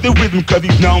rocking to the rhythm, cause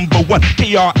he's number one.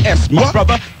 KRS, my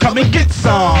brother, come and get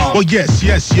some. Well, yes,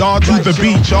 y'all do the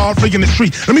beat, y'all freaking the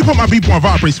street. Let me put my beat on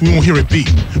vibrate so we won't hear it beat.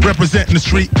 Representing the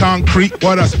street, concrete,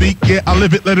 what I speak, yeah, I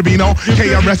live it, let it be known.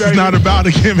 KRS is not about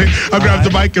a gimmick. I grab the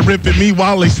mic and rip at me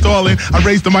while they stalling. I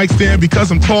raise the mic stand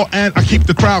because I'm tall and I keep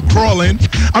the crowd crawling.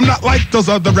 I'm not like those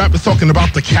other rappers talking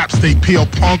about the cap state peel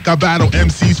punk. I battle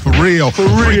MCs for real.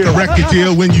 Freak a record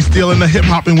deal when you stealing the hip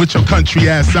hopping with your country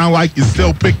ass. Sound like you're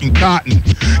still picking cotton.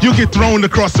 You'll get thrown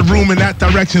across the room in that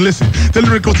direction. Listen, the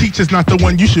lyrical teacher's not the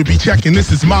one you should be checking.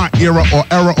 This is my era or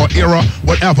era,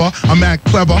 whatever. I'm mad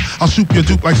clever. I'll shoot your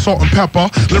dupe like salt and pepper.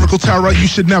 Lyrical terror, you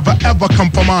should never ever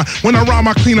come for mine. When I rhyme,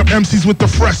 I clean up MCs with the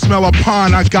fresh smell of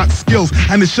pine. I got skills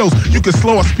and it shows. You can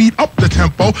slow or speed up the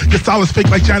tempo. Your style is fake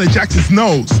like Janet Jackson's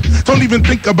nose. Don't even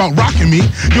think about rocking me.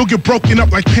 You'll get broken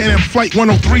up like Pan Am Flight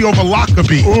 103 over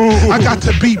Lockerbie. I got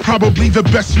to be probably the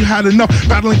best. You had enough.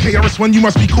 Battling KRS when you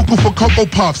must be cuckoo for Cocoa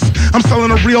Puffs. I'm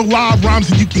selling a real live rhymes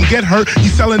and you can get hurt. You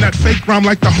selling that fake rhyme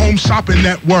like the Home Shopping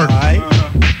Network.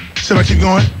 Should I keep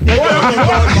going? Don't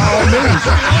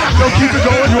keep it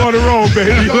going. You on the road,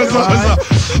 baby. What's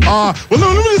up? Well, no,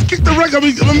 let me just kick the record. I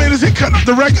mean, let's cut up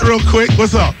the record real quick.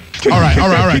 What's up? All right.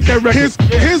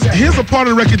 Here's a part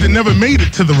of the record that never made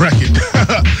it to the record.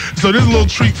 So this is a little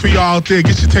treat for y'all out there.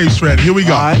 Get your tapes ready. Here we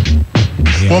go.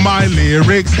 Well, my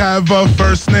lyrics have a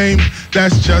first name.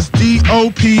 That's just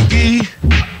D-O-P-E.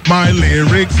 My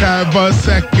lyrics have a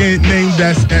second name.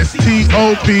 That's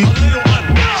S-T-O-P.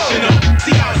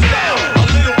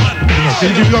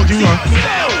 Keep going.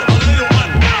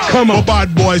 Come on,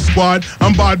 bad boy squad,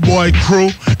 I'm bad boy crew.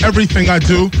 Everything I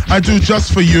do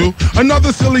just for you.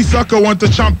 Another silly sucker want the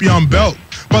champion belt.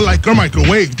 But like a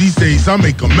microwave, these days I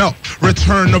make 'em melt.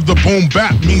 Return of the boom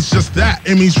bap means just that.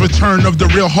 It means return of the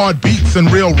real hard beats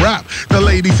and real rap. The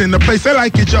ladies in the place, they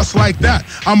like it just like that.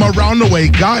 I'm a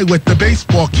roundaway guy with the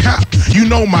baseball cap. You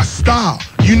know my style,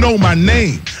 you know my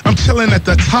name. I'm chilling at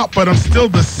the top, but I'm still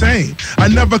the same. I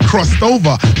never crossed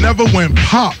over, never went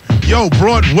pop. Yo,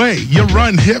 Broadway, you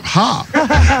run hip-hop.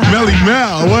 Melly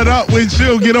Mel, what up with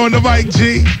you? Get on the mic,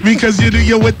 G, because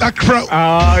you're with that crow.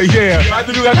 Yeah. I have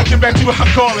to get back to our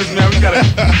callers, man. We gotta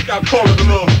call it a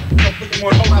little.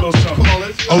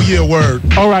 Oh, yeah, word.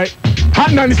 All right.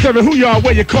 Hot 97, who y'all?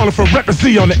 Where you calling from?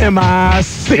 Represent on the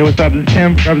MIC. Hey, what's up? This is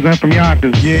Tim, represent from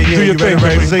Yonkers. Yeah, do your thing,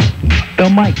 baby. The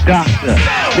mic doctor,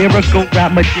 lyrical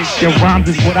rap magician. Rhymes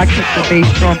is what I kick the bass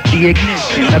from the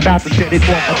ignition. About to set it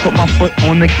off, I put my foot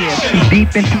on the gas. Too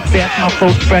deep and too fast, my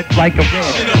flow spreads like a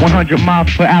red. 100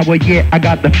 miles per hour, yeah, I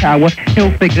got the power.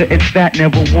 Hill figure is fat,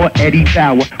 never wore Eddie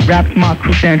Bauer. Rap's my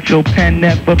credential, pen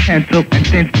never pencil. And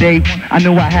since day one, I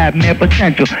knew I had mad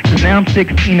potential. Cause now I'm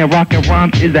 16 and rockin'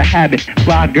 rhymes is a habit.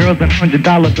 Fly girls and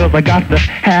 $100 bills, I got to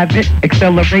have it.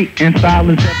 Accelerate and style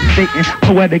is devastating.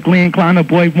 Poetically inclined, a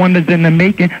boy wonders in the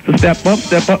making. So step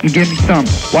up and give me some.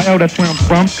 Why, oh, that's where I'm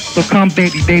from. So come,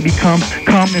 baby, come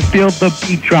and feel the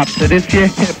beat drop. So this here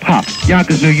hip-hop.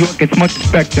 Yonkers, New York, it's much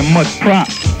respect and much pride.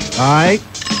 Alright.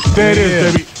 There it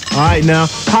is, baby. Alright, now,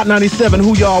 Hot 97,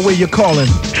 who y'all, where you calling?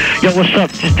 Yo, what's up?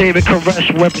 This is David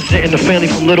KRS representing the family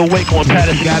from Little Wake on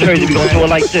Patterson, New Jersey. We gonna do it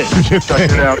like this.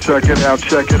 Check it out.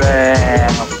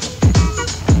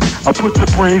 I put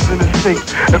the brains in the sink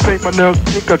and paint my nails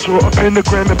pink. I draw a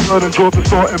pentagram in blood and draw the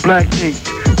salt in black ink.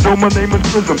 Know my name is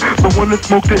Prism, the one that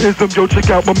smoked the ism. Yo, check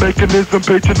out my mechanism.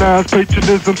 Patronize,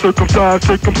 patronism, circumcise,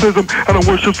 circumcision. I don't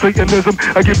worship Satanism.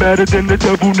 I get madder than the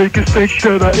devil, niggas think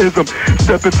that I ism.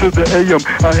 Step into the AM.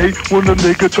 I hate when a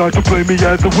nigga try to play me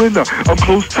as a winner. I'm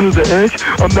close to the edge.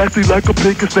 I'm nasty like a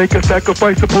pig, a snake, a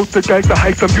sacrifice. Supposed to guide the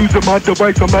heights. I'm using my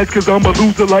device. I'm nice cause I'm a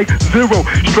loser like zero.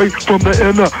 Straight from the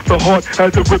inner. The heart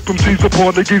has a rip from C's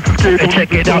upon the geese scared. And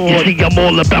check it out, you see I'm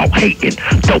all about hating.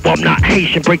 Though I'm not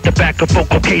Haitian, break the back of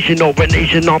vocation over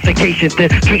nation on vacation. Then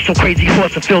drink some crazy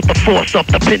horse and feel the force of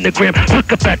the pentagram.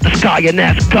 Look up at the sky and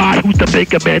ask God who's the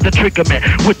bigger man, the trigger man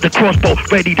with the crossbow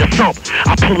ready to thump.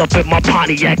 I pull up in my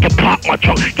Pontiac and pop my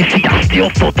trunk. You see I steal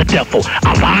for the devil,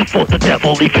 I lie for the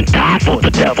devil, even die for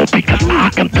the devil because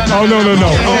I am the Oh, no.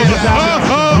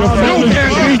 You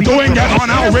can't be doing that on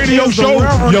our radio show.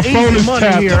 Your phone is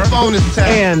tapped.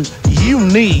 And you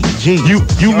need Jesus.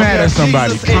 You mad at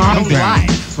somebody. Calm down.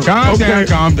 Calm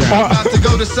down. About to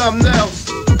go to something else.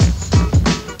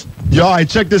 Yo, all right,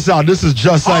 check this out. This is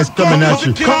Just Ice coming at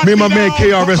you. Me and my man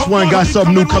KRS-One got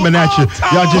something new coming at you.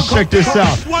 Y'all just check this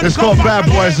out. It's called Bad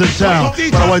Boys in Town.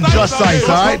 But I want Just Ice,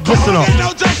 all right? Listen up.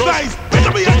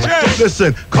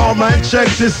 Listen, come and check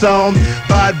this sound.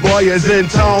 Bad boy is in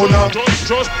town.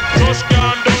 Just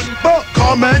can't done.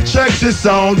 Come and check this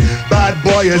sound. Bad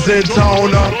boy is in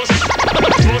town.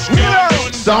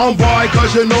 Sound boy,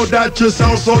 cause you know that you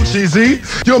sound so cheesy.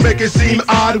 You make it seem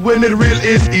hard when it real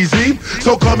is easy.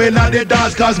 So come in at the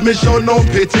dance cause me show no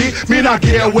pity. Me not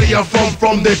care where you're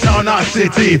from the town or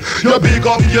city. You big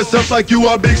up yourself like you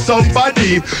a big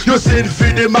somebody. You sing for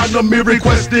the man, me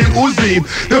requesting Uzi.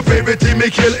 The favorite team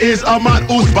me kill is a man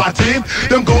who's batty.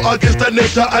 Them go against the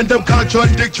nature and them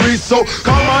contradictory. So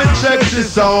come and check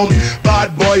this sound.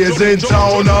 Bad boy is in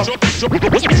town.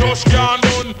 Just can't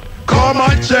done. Come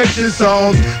and check this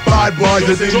out. Bad boys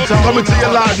is in town. Coming to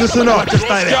your live, listen up. Just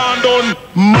like that.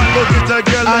 Man, go get a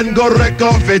girl and go wreck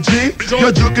off veggie.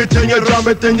 You juke it and you drum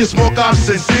it and you smoke off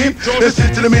sissy.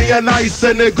 Listen to me and nice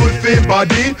and a good fit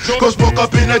body. Go smoke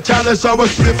up in a chalice, I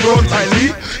was split throat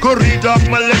lightly. Go read up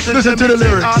my lesson. Listen to the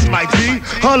lyrics. Almighty,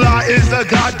 Allah is the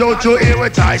God, don't you hear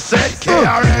what I said?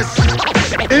 KRS,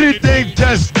 anything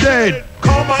just dead.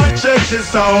 Come and check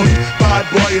this out. Bad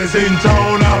boy is in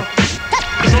town now.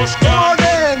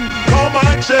 Come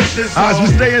and check this out. As we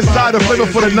stay inside the flavor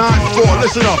for the 9-4,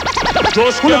 listen up.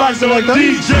 Just who like like that?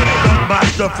 DJ, the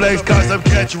master flex, cause I'm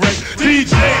catch rank.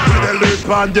 DJ, with a loop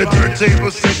on the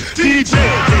turntable set. DJ,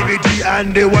 DVD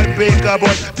and the one bigger boy.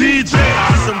 DJ,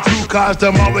 awesome two cars,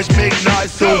 them always make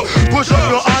noise. So push up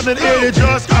your arm and it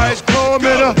just eyes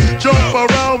coming. Jump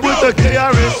around with the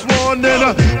KRS one. Then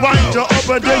wind you up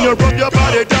and then you rub your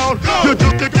body down. You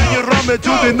took it and you ram it to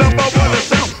the number one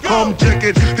sound. Come check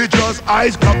it, the just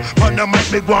eyes come on the mic,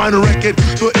 make one record.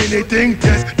 So anything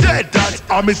test, dead, that's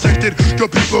I'm infected. Your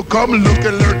people come look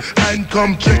and learn and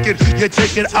come check it. You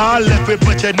take it, I left it,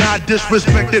 but you're not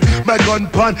disrespected. My gun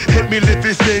pun hit me, lift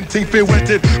it, same thing, feel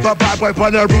wetted. But bad boy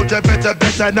on the road, you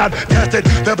better not test it.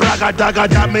 The bragga dagger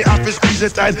that me off his squeeze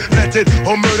it and let it.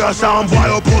 Oh murder sound boy,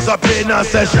 oh pose up in a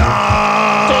session.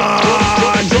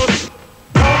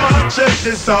 Come and check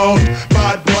this out,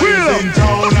 bad boy is in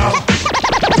town now.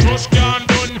 Just can't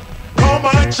done. Come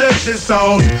and check this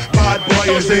out. Bad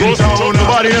boy is in town.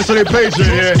 Nobody answer their page in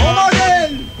here. Come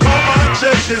and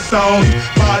check this out.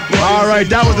 Bad boy. All right,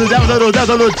 that was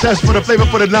a little test for the flavor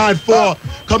for the 9-4.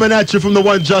 Coming at you from the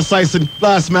one Just Ice and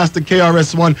Blastmaster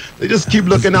KRS-One. They just keep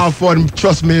looking out for it.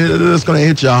 Trust me, it's gonna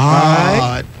hit you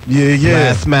hard.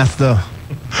 Yeah. Blastmaster.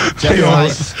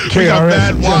 KRS. We got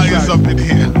bad wires up in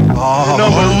here.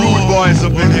 Rude boys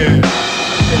up in here.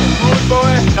 Rude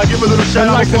boy. I give a little shout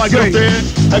out before I get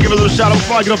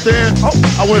up there.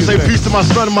 I want to say peace to my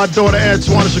son and my daughter,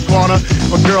 Antoine and Shaquana.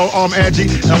 My girl, Angie.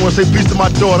 And I want to say peace to my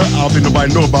daughter. I don't think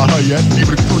nobody know about her yet.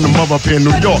 Even including the mother up here in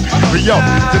New York. But yo,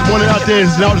 this one out there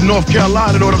is out in North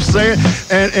Carolina, know what I'm saying?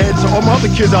 And to all my other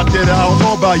kids out there that I don't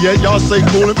know about yet, y'all say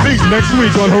cool and peace. Next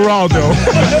week on Geraldo.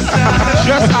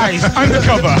 Just Ice,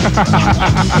 undercover.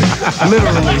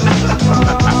 Literally.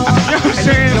 You know what I'm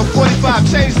saying? Yo,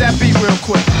 45, change that beat real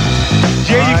quick.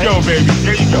 There you go, baby.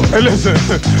 There you go. Hey, listen.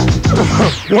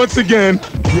 Once again,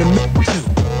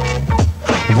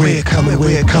 we're coming.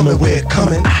 We're coming. We're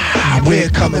coming. We're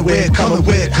coming. We're coming.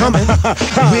 We're coming.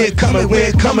 We're coming.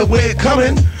 We're coming. We're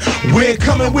coming. We're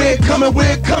coming. We're coming.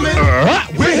 We're coming.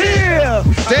 We're here.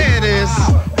 There it is.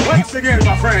 Once again,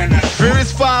 my friend.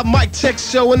 Furious 5 mic check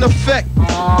show in effect.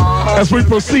 As we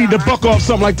proceed to buck off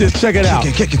something like this, check it out.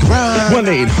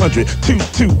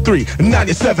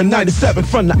 1-800-223-9797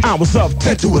 from the hours of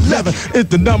 10 to 11 is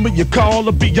the number you call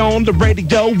to be on the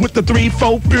radio with the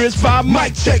 3-4 Furious 5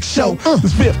 mic check show.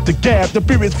 It's Fifth, the Gab, the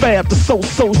Furious Fab, the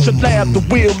social lab, the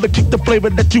wheel, the kick, the flavor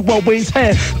that you always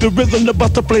had, the rhythm, the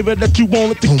bust, the flavor that you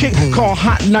wanted to kick. Call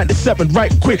Hot 97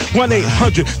 right quick.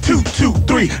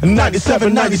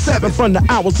 1-800-223-9797 from the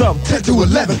hours of 10 to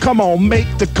 11. Come on, make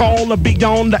the call and be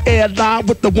on the air live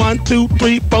with the 1, 2,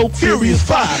 3, 4 Furious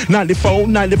 5. 94,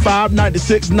 95,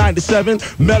 96, 97.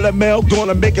 Mel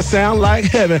gonna make it sound like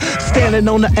heaven. Standing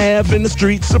on the Ave in the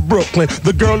streets of Brooklyn.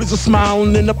 The girlies are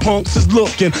smiling and the punks is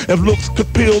looking. If looks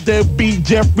could peel, there'd be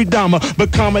Jeffrey Dahmer.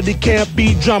 But comedy can't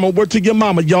be drama. Word to your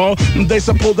mama, y'all. They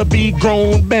supposed to be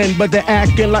grown men, but they're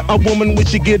acting like a woman when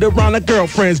she get around her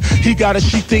girlfriends. He got a,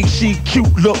 she thinks she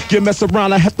cute look. You mess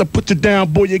around, I have to put you down,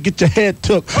 boy, you get your head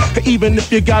took. Even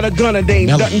if you got a gun, it ain't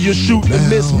nothing you shoot and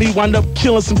miss me, wind up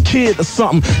killing some kid or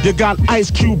something. You got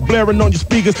Ice Cube blaring on your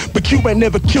speakers, but Cube ain't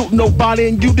never killed nobody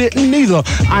and you didn't either.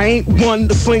 I ain't one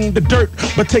to sling the dirt,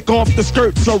 but take off the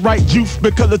skirt. So right juice,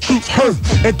 because the truth hurt.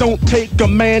 It don't take a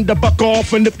man to buck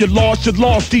off, and if you lost, you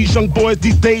lost. These young boys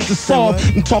these days are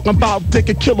soft. I'm talking about they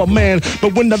could kill a man,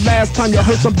 but when the last time you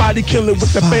heard somebody kill it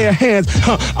with their bare hands?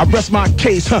 I rest my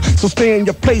case, so stay in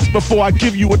your place before I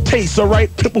give you a taste,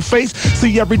 alright? Pimple face,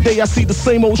 see every day I see the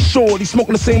same old shorty,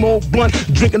 smoking the same old blunt,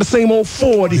 drinking the same old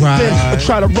 40. Right. Then I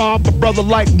try to rob a brother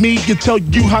like me and tell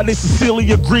you how they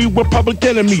sincerely agree with Public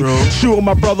Enemy. True. Sure,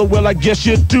 my brother, well, I guess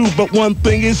you do, but one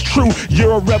thing is true,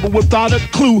 you're a rebel without a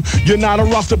clue. You're not a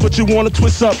roster, but you want to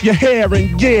twist up your hair,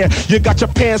 and yeah, you got your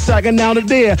pants sagging out of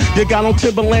there. You got on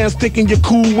Timberlands thinking you're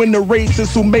cool when the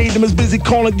racists who made them is busy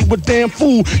calling you a damn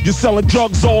fool. You're selling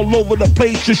drugs all over the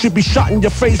place. You should be shot in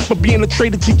your face for being a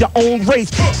traitor to your own race.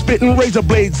 Spitting razor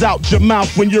blades out your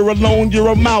mouth. When you're alone, you're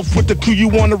a mouth with the crew you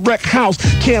want to wreck house.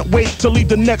 Can't wait to leave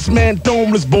the next man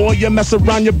domeless, boy. You mess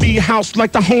around your B house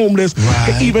like the homeless.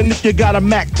 Right. Even if you got a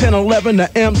Mac 1011, a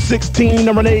M16,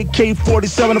 or an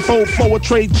AK-47, a 4-4, a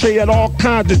trade at all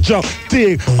kinds of junk.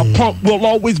 Dig, a punk will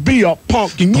always be a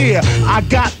punk. And yeah, I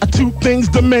got two things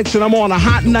to mention. I'm on a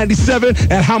hot 97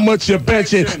 and how much you're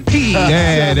benching. P.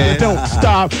 Don't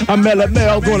stop. I'm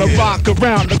LML gonna rock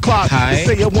around the clock.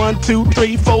 Say it 1, 2,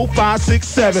 3, 4, 5, 6,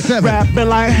 7. Rapping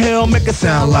like hell, make it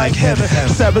sound like heaven.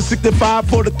 765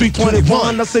 for the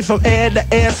 321. I say from air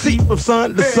to air, sea from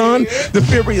sun to sun. The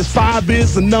Furious 5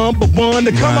 is the number one.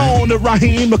 Come on, the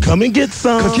Raheem, come and get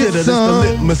some. Consider this the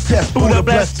litmus test. Buddha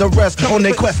bless the rest on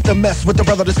their quest to mess with the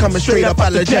brother that's coming straight up out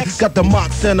of the jet. Got the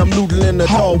mocks and I'm noodling in the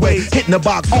hallway, hitting the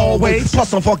box always.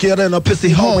 Plus I'm funkier than a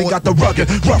pissy hallway. Got the rugged,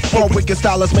 rough, raw, wicked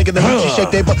stylist making the hoochie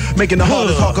shake they butt, making the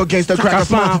hardest hawk against the cracker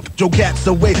smile. Get your cats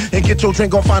away and get your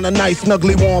drink on. Find a nice,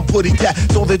 snuggly, warm, putty tat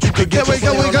so that you could get your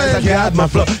flavor nice. I ride my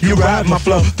flow, you ride my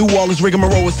flow. Through all this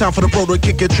rigmarole, it's time for the pro to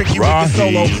kick it tricky, wicked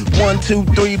solo. 1, 2,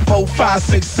 3, 4, 5,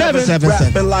 6, 7.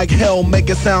 Rapping like hell, make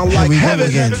it sound like heaven.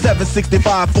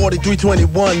 765, 43,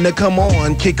 21. Now come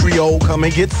on, Kid Creole, come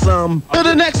and get some. To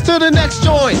the next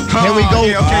joint. Here we go.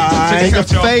 Take a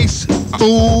face.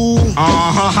 Ooh.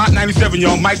 Hot 97,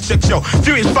 y'all. Mic check show.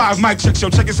 Furious 5 mic check show.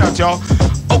 Check this out, y'all.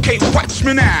 Okay, watch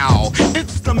me now.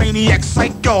 It's the maniac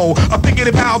psycho. A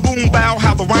piggity pow, boom bow,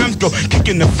 how the rhymes go.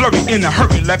 Kicking the flurry in a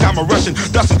hurry like I'm a Russian.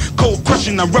 Dustin, cold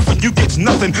crushing, I'm roughing, you get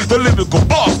nothing. The lyrical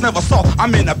boss never saw.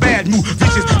 I'm in a bad mood.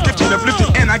 Vicious, gifted,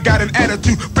 uplifted, and I got an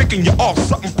attitude. Breaking you off,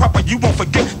 something proper. You won't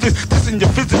forget this. Testing your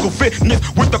physical fitness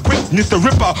with the quickness. The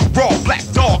ripper, raw black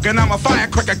dog, and I'm a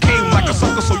firecracker. Came like a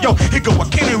sucker, so yo, here go a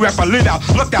candy rapper. Lit out,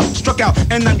 looked out, struck out,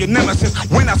 and I'm your nemesis.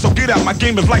 Went out, so get out. My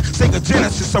game is like Sega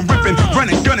Genesis. I'm ripping,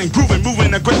 running, gunning, grooving,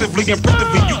 moving aggressively,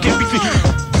 impressively. You can't be seen.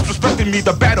 Disrespecting me,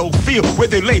 the battlefield where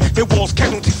they lay their walls,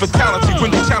 casualties, fatality.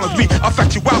 When they challenge me, a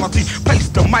factuality. Place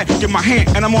the mic in my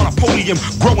hand, and I'm on a podium,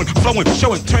 growing, flowing,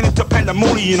 showing, turning to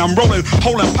pandemonium. I'm rolling,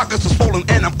 holding, pockets are swollen,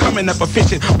 and I'm coming up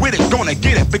efficient. With it, gonna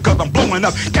get it because I'm blowing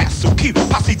up. Gas so keep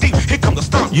posse deep. Here come the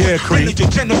stomp. Yeah, crazy.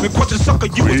 Degenerate, question sucker,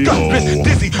 you was done,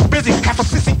 dizzy, busy, half a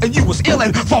sissy, and you was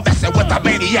illin'. For messing with the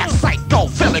maniac psycho,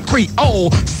 feeling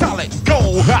Creole, solid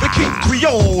gold. The King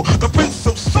Creole, the Prince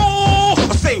of Soul.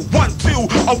 I say 1, 2,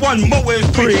 a 1 more is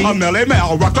 3. I'm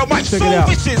LML, rock the mic so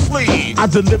viciously. I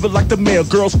deliver like the mail,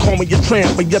 girls call me a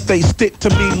tramp, but yet they stick to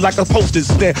me like a postage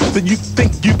stamp. So you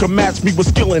think you can match me with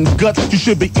skill and guts? You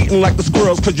should be eating like the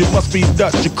squirrels, cause you must be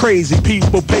Dutch. You're crazy,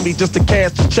 people pay me just to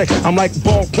cash the check. I'm like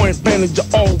ballpoint pen and you're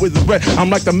always red. I'm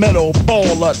like the metal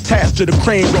ball attached to the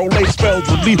crane. Rolay spells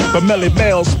relief, but Melly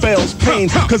Mel spells pain.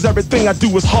 Cause everything I do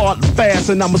is hard and fast,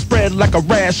 and I'ma spread like a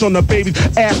rash on the babies.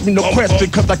 Ask me no question,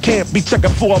 cause I can't be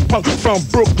checking for a punk from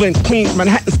Brooklyn, Queens,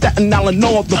 Manhattan, Staten Island,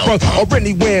 North the Bronx, or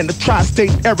anywhere in the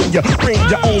tri-state area. Bring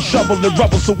your own shovel and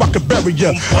rubble so I can bury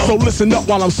you. So listen up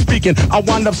while I'm speaking. I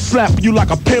wind up slapping you like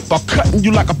a pimp or cutting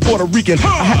you like a Puerto Rican.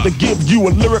 I have to give you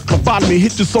a lyric lobotomy.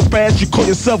 Hit you so fast you call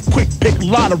yourself quick pick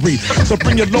lottery. So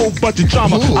bring your low budget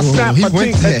drama. I snap my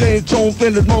jeans and then Jones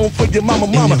in the moan for your mama.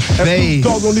 And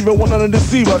dogs don't even want none of the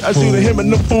deceiver. I see him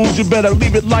and the fools, you better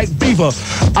leave it like Beaver.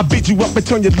 I beat you up and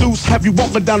turn you loose. Have you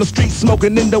walking down the street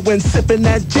smoking in the wind, sipping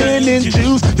that gin and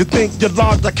juice. You think you're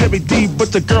large like Heavy D,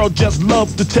 but the girl just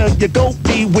loves to tell you go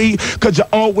pee-wee, cause you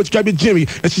always grab your Jimmy.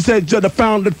 And she said you're the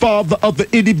founding father of the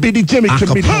itty-bitty Jimmy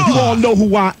committee. You all know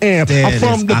who I am. I'm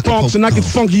from the Bronx and I get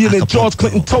funkier than George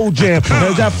Clinton toe jam.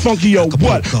 Is that funky or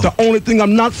what? The only thing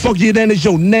I'm not funkier than is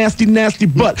your nasty, nasty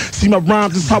butt. See, my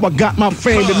rhymes is how I got my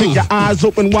fame. To make your eyes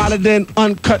open wider than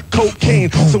uncut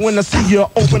cocaine. So when I see you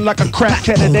open like a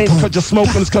crackhead, it ain't cause you're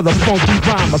smoking, it's cause of funky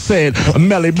rhyme. I said,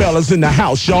 Melly Mel is in the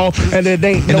house, y'all. And it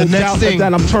ain't no doubt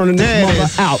that I'm turning this mother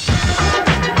out.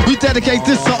 We dedicate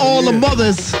this to all the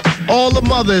mothers. All the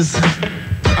mothers.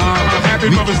 Happy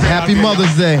Mother's Day. Happy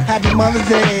Mother's Day. Happy Mother's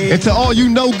Day. And to all you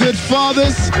no good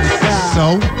fathers.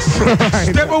 So.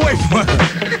 Step away from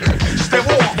it. Step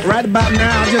off. Right about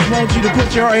now, I just want you to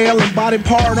put your alien body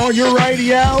part on your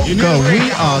radio. Go,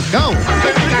 we are go.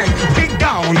 Get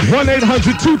gone.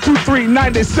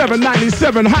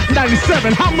 1-800-223-9797. Hot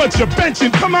 97. How much you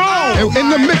benching? Come on. In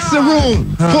the mixing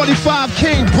room, 45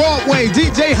 King Broadway,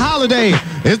 DJ Holiday.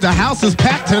 The house is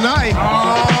packed tonight.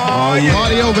 Oh, yeah.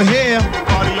 Party over here.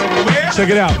 Party over there. Check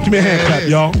it out. Give me a hand clap,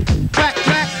 y'all. Clap,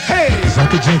 clap. Hey. It's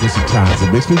like a jungle sometimes.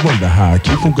 It makes me wonder how I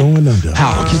keep from going under.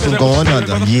 How I keep from going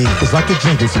under. Yeah. It's like a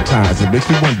jungle sometimes. It makes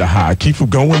me wonder how I keep from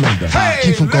going under. Hey,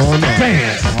 keep from going under.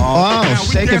 Dance. Oh, now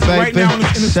shake we it, dancing baby. Right now in the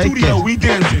Shake studio, it. we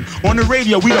dancing. On the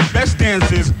radio, we the best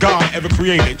dancers God ever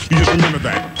created. You just remember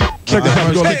that. Check this out.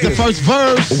 We're gonna The first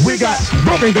verse. We got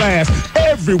broken glass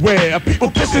everywhere. People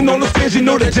pissing on the stage, you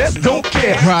know they just don't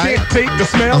care. Right. Can't take the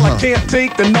smell, I can't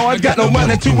take the noise. Got no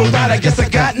money to provide, I guess I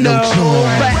got no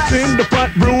choice. Facts in the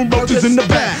front room, roaches in the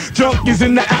back. Junkies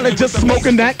in the alley just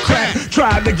smoking that crack.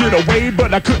 Tried to get away,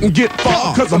 but I couldn't get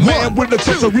far. Cause a man with a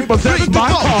touch of repossessed my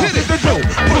car. Hit the door,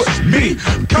 push me,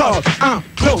 cause I'm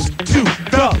close to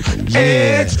the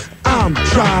edge. I'm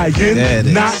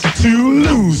trying not to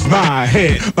lose my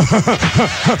head.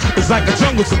 It's like a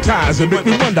jungle sometimes. It make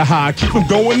me wonder how I keep from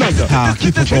going under. How I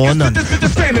keep from going under.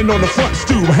 Standing on the front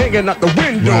stoop, hanging out the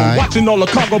window, Right. watching all the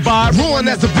cargo by. Roaring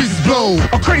as the breezes blow.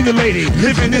 A crazy lady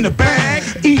living in a bag,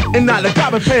 eating out of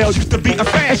garbage pails. Used to be a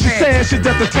fan. She says she's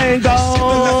just a tango.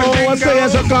 And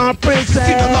says a gone princess.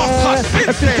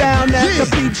 And sit down at the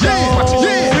beach.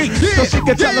 So she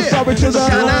can tell the story to the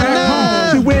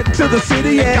world. She went to the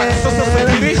city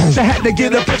and she had to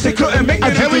get up if she couldn't make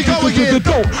it. Here we go again.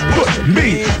 Don't push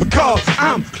me because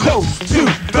I'm close to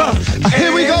the edge.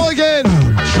 Here we go again.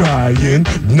 Trying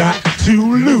not to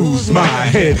lose my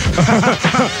head.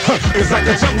 It's like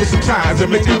a jungle sometimes. It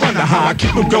makes me wonder how I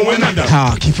keep from going under.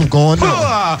 How I keep from going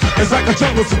under. It's like a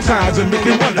jungle sometimes. It makes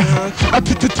me wonder.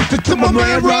 To my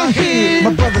man right here.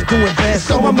 My brother's doing bad,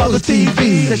 so my mother's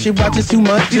TV. Says she watches too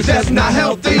much, it's just not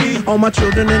healthy. All my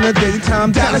children in the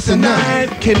daytime, Dallas at night.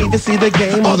 Can't even see the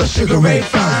game or the Sugar Ray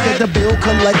Fine. Said the bill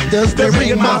collectors, they're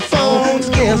ringing my phone.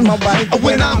 Scares my wife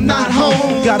when I'm not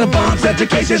home. Got a bomb's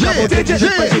education, double digit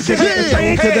inflation.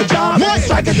 Train to the job,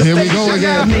 strike at the Here we station. go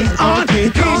again. Me on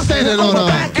Keep standing on a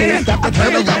back end. Stop the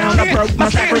turn around, I broke my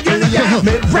secretary.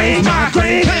 Mid-range,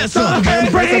 migraine, cancer,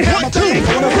 membrane. 1, 2, 3,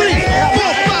 4,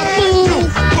 5, move.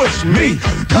 Push me,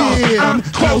 cause I'm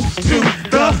close to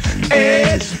the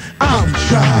edge. I'm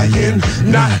trying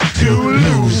not to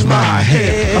lose my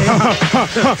head.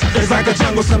 It's like a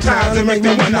jungle sometimes. It makes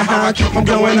me wonder how I keep from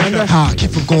going under. How I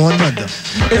keep from going under.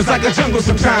 It's like a jungle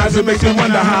sometimes. It makes me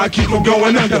wonder how I keep from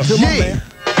going under. Yeah.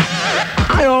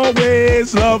 I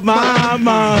always love my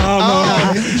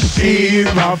mama. She's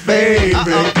my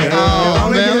favorite girl. Oh,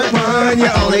 Only man. get one, you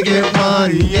only get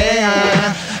one,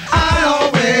 yeah. I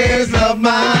always love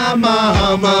my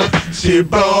mama. She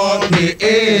brought me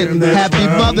in this Happy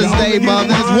world. Mother's Day, Only get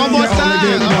mothers. One more you only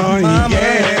time. get one,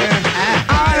 yeah.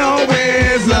 I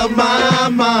always love my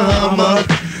mama.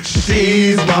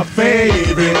 She's my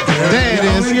favorite girl. There it You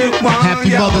is. only get one, Happy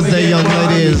you Mother's only Day, get young one,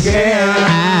 ladies.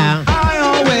 Yeah. I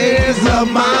always love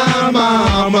my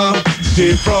mama.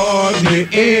 She brought me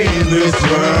in this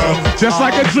world. Just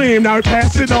like a dream, now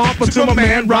pass it on to my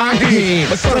man Raheem.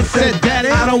 My son said, Daddy,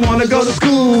 I don't want to go to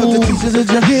school. The teachers are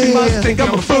just She must think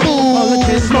I'm a fool. All the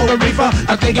kids smoke a reefer.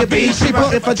 I think it'd be cheaper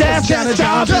if I just got a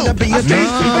job and to be a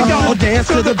gatekeeper. Y'all dance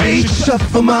to the beat,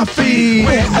 shuffle my feet,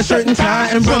 wear a shirt and tie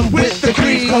and run with the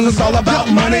creep. Cause it's all about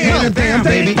money and a damn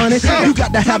baby money. You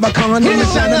got to have a con in the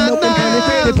shine of no penny.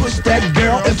 They pushed that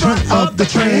girl in front of the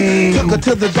train. Took her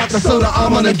to the doctor, so the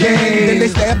arm on the game. Then they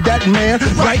stabbed that man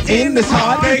right in his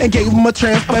heart and gave him a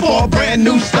transplant for a brand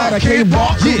new start. I can't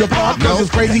walk through the park cause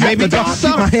it's crazy at the dark.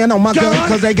 Keep my hand on my gun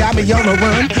cause they got me on the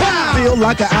run. Feel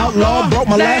like an outlaw, broke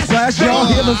my last flash. Y'all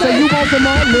hear them say you want some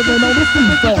more living on the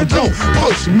seesaw. Don't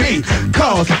push me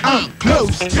cause I'm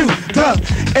close to the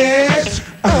edge.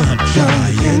 I'm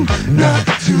trying not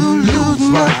to lose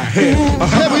my head.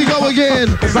 Here we go again.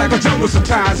 It's like a jungle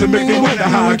sometimes. It makes me wonder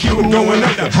how I keep from going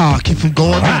under. How I keep from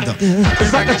going under.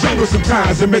 It's like a jungle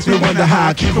sometimes. It makes me wonder how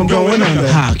I keep from going under.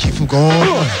 How I keep from going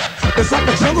under. It's like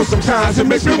a jungle sometimes. It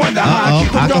makes me wonder how I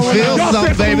keep from going. Feel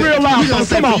something, baby. Real loud,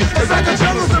 come on. It's like a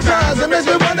jungle sometimes. It makes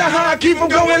me wonder how I keep from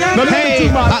going. Now listen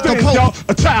to my thing, y'all.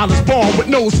 A child is born with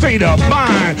no state of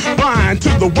mind, blind to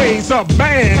the ways of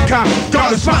mankind.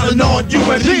 God is smiling on you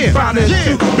and he's smiling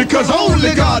too, because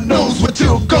only God knows what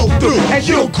you'll go through. And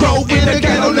you'll grow in the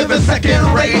ghetto, living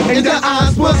second rate, and your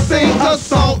eyes will sing a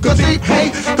song, cause he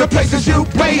hate the places you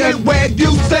play and where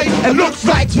you stay. It looks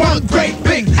like one great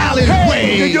big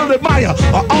alleyway. And you'll admire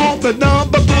all the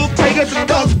number book takers,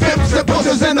 those pimps and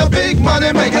pussies and the big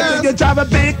money makers. You drive a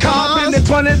big car in the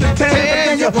 20 to 10,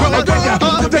 and you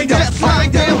just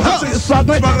like them hustlers,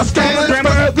 scandalous,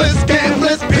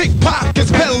 gamblers,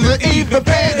 pickpockets, peddlers, even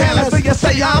panhandlers. So you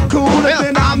say I'm cool,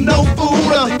 and I'm no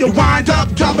fool. You wind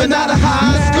up dropping out of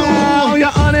high school. You're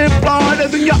unemployed,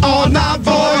 and then you're all not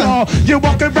void. You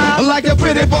walk around like a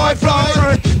pretty boy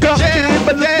Floyd. Yeah,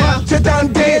 but what you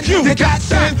done did, you got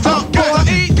sent up for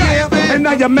eat, yeah. And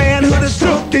now your manhood is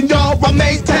shook, and y'all were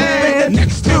maintained.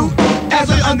 Next to as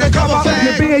an undercover fan,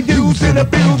 you're being used and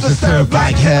abused and served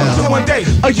like hell. So one day,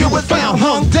 you was found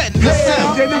hung dead in the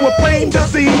cell. And you were plain to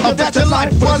see that your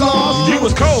life was lost. You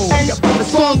was cold, and your body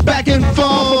swung back and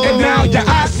forth. And now your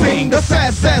eyes sing the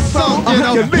sad, sad song. You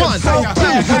know, 1, 2, 3,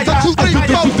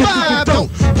 4, 5.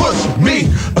 Don't push me,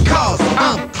 cause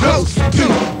I'm close to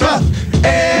the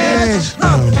edge.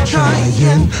 I'm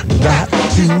trying not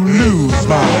to lose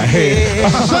my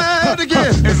head. Say it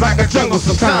again. It's like a jungle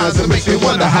sometimes. It makes me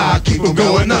wonder how I keep from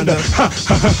going under.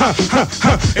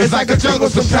 It's like a jungle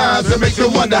sometimes. It makes me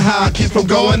wonder how I keep from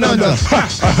going under.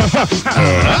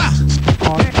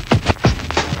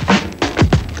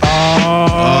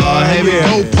 Here we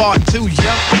go, part 2,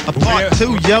 yo. Part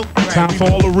 2, yo. Time for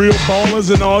all the real ballers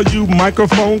and all you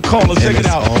microphone callers. Check it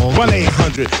out.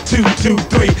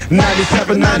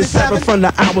 1-800-223-9797. From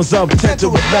the hours of 10 to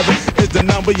 11 is the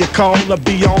number you call to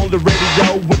be on the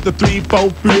radio with the 3, 4,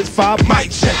 3, 5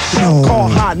 mic check. Call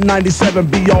Hot 97,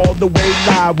 be all the way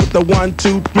live with the 1,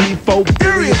 2, 3, 4,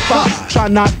 period 5. Try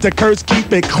not to curse,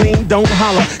 keep it clean, don't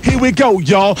holler. Here we go,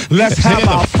 y'all. Let's have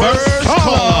our first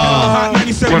call. Hot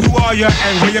 97, who are you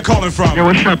and where you calling from? Yo,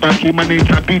 what's up, Aki? My name's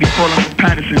Habidi, calling from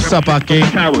Patterson. What's up, Aki?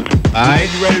 Alright,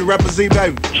 you ready to represent,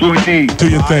 baby? Sure indeed. Do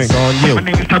your thing. It's on you. My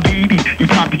name is Habidi. You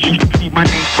probably used to see my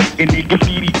name in the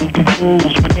graffiti on the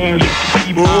walls. My name is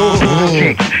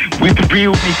projects. With the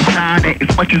real niggas sign it.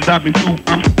 As much as I've been through,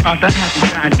 I'm surprised I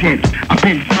haven't died yet. I've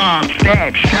been robbed,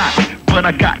 stabbed, shot, but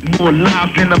I got more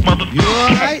lives than a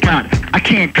motherfucker got. I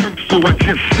can't curse, so I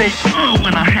just say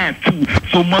when I have to.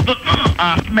 So mother,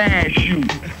 I smash you.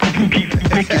 Who keeps me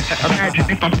wicked? Imagine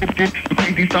if I'm 50, the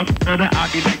crazy stuff butter. I'll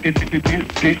be like this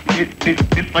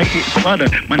like it's butter.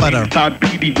 My name is Todd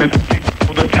Beatty, representing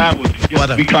for the towers. Yes,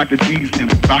 we caught the G's and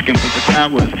rocking for the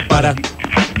towers. Butter.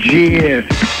 Yeah.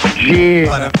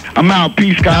 I'm out.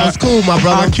 Peace, guys. That was cool, my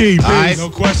brother. Keep right. No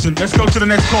question. Let's go to the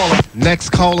next caller. Next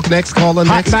caller.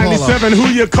 Hot 97, who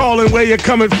you calling, where you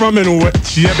coming from, and what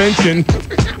you mentioned?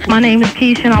 My name is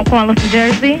Keisha, and I'm calling from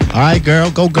Jersey. All right,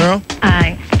 girl. Go, girl. All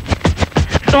right.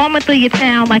 Storming through your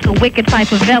town like a wicked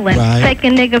type of villain. Right.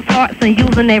 Taking niggas' hearts and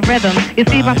using their rhythm. You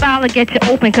see, my style will get you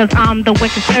open, cause I'm the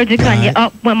wicked surgeon. Gun you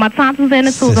up when my Thompson's in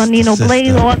the tools. Don't need no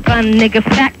blade or gun. Niggas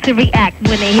fact to react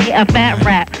when they hear a fat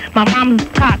rap. My rhymes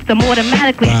cocked, I'm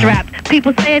automatically strapped.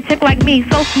 People say a chick like me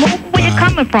so smooth, where you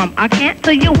coming from? I can't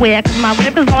tell you where, cause my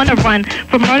whip is on the run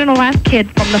from murdering the last kid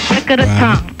from the flick of the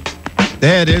tongue.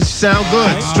 There it is. Sound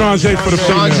good. Strong J for the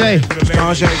Strong J.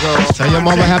 Strong J, girl. Tell your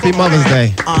mama Happy Mother's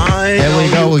Day. There we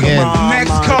go again.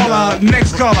 Next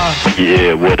caller.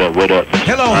 Yeah, what up?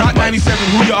 Hello, Hot 97,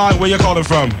 who you are, where you calling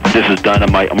from? This is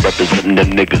Dynamite. I'm representing them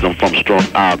niggas. I'm from Strong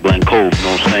Isle, Glen Cove, you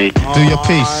know what I'm saying? Do your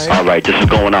piece. Alright, this is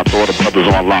going out to all the brothers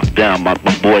on lockdown. My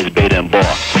boys, Beta and Bar.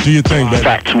 Do your thing, baby.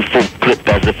 Fat 2 full clip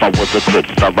as if I was a good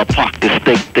fella. Pocket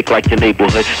steak thick like your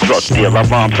neighborhood drug dealer.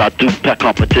 Rhymes I do, pack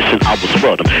competition, I will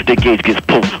swell them. The gauge gets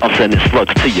pulled, I'm sending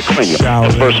slugs to your cranium.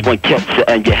 The first one catch you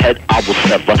and your head, I will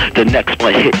sever. The next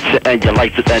one hits you and your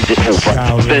life is ended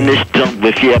over. Finished, done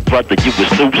with, yeah, brother, you was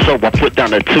through. So I put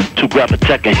down a two to grab a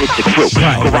tech and hit the crew.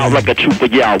 Go out like a trooper,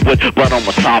 yeah, I would. But on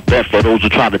my top end for those who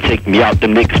try to take me out,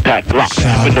 them niggas pack blocks.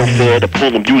 With no fear to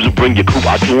pull them, use them, bring your crew.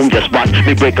 I do them, just watch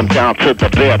me break them down to the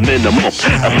bare minimum.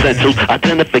 Essentials,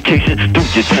 identification, do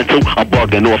your gentle. I'm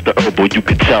bugging off the herbal, you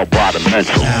can tell by the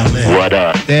mental. What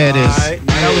up? There it is.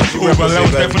 That was cool, brother. That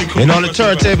was definitely cool. And on the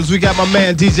turntables, we got my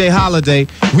man DJ Holiday.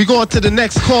 We going to the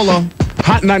next caller.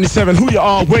 Hot 97, who you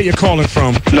are, where you calling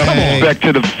from? No, back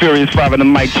to the Furious 5 and the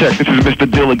mic check. This is Mr.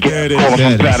 Dilla calling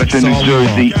from Patterson, New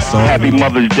Jersey. Happy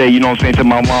Mother's Day, you know what I'm saying, to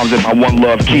my moms and my one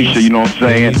love, Keisha, you know what I'm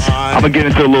saying? I'm gonna get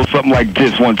into a little something like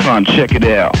this one time. Check it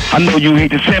out. I know you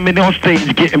hate to send me on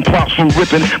stage getting props from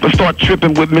ripping, but start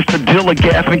tripping with Mr. Dilla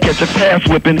Gas and catch a fast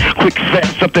whipping. Quick,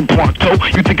 fast, something pronto.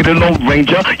 You think of the Lone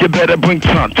Ranger, you better bring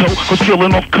Tonto. Cause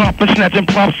stealing off comp and snatching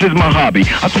props is my hobby.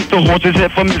 I took the horse's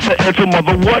head from Mr. Ed to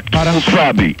Mother what?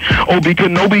 Wasabi. Obi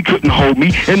Kenobi couldn't hold me,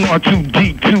 and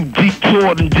R2D2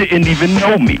 detoured and didn't even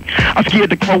know me. I scared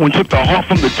the crow and took the heart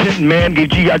from the Tin Man. Gave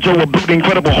G.I. Joe a boot the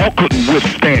Incredible Hulk couldn't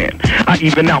withstand. I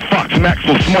even out Fox Max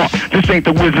so smart. This ain't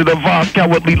the Wizard of Oz,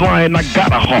 cowardly lion, I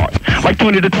got a heart. Like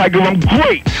Tony the Tiger, I'm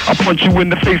great. I punch you in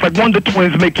the face like Wonder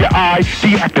Twins, make your eye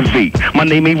deactivate. My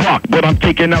name ain't Rock, but I'm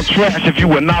taking out trash. If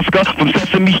you an Oscar from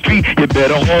Sesame Street, you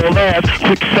better haul ass.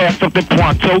 Quick, fast, something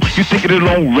pronto. You think of the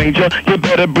Lone Ranger, you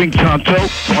better bring Tonto.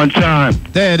 One time.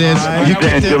 There it is. You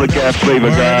can't Dilla Gas flavor,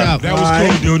 guys. That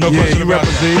was cool, dude. No question about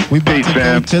it. We about to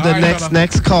go to the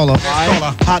next caller.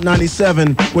 Hot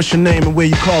 97, what's your name and where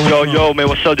you calling from? Yo, man,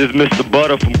 what's up? This is Mr.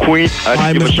 Butter from Queens.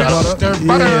 Hi, Mr.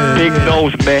 Butter. Big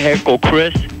nose, man. Heck, go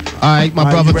Chris. All right, my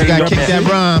brother, you got to kick that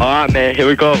rhyme. All right, man, here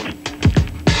we go.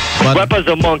 Rapper's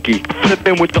a monkey,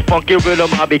 flipping with the funky rhythm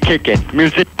I be kicking.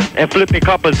 Music and flipping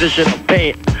composition of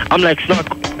paint. I'm like Snuck,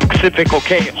 Pacific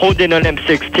cocaine, holding an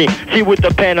M16. See with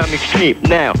the pen I'm extreme.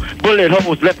 Now, bullet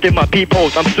holes left in my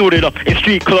peepholes. I'm suited up in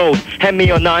street clothes. Hand me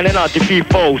a 9 and I'll defeat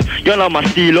foes. You're not my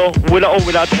stilo, with or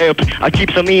without help. I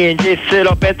keep some E&J sit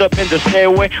up, end up in the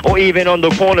stairway, or even on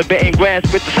the corner betting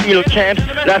grants with the steel champs.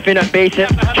 Laughing at bass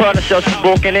amps, trying to sell some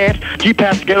broken amps.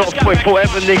 G-Pass get off quick,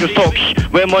 forever niggas talk shh.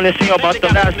 When money sing about the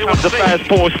last one, the fast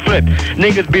pause flip.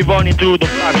 Niggas be running through the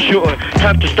block shooting.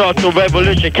 Time to start the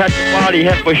revolution, catch a body,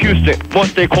 head for Houston.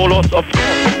 Once they call us off,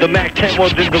 the Mac 10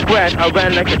 was in the grass. I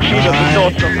ran like a cheetah with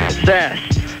awesome sass.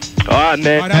 Alright,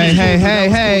 man.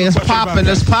 Hey, it's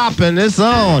popping, it's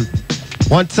on.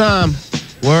 One time,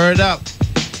 word up.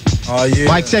 Oh, yeah.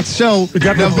 Mike check show.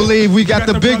 Don't believe we got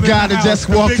the big guy that just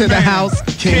walked in the house.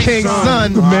 King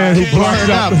Son. The man who blocked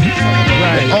up.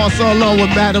 Right. Also along with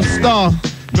Madam Star.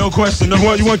 No question.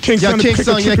 You want King Son to kick a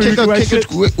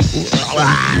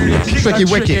tricky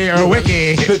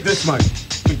wicky. This mic.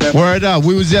 Word up.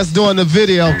 We was just doing the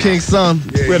video, King Son.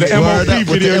 Yeah, the MOP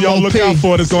video, y'all look out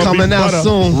for it. It's going to be coming out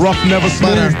soon. Rough, never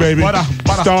smooth, baby.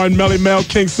 Starring Melly Mel,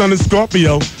 King Son, and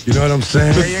Scorpio. You know what I'm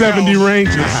saying? The 70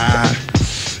 Rangers.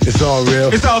 It's all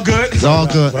real. It's all good. It's all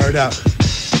good. Word up.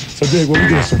 So, Dig, what we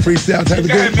doing? Some freestyle type of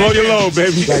thing? Blow your load,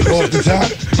 baby. Like off the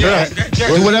top? Yeah.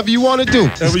 Do whatever you want to do.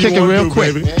 Just kick it real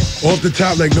quick. Baby. Off the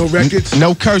top, like no records?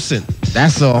 No cursing.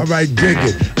 That's all. All right, dig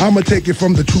it. I'ma take it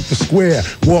from the Trooper Square.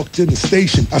 Walked in the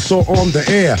station, I saw on the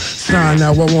air. Sign,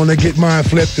 now I wanna get mine,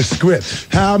 flip the script.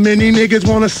 How many niggas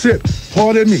wanna sip?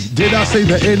 Pardon me, did I say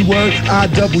the N-word?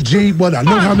 I-double-G, but I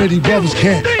know how many brothers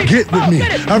can't get with me.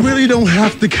 I really don't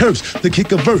have to curse to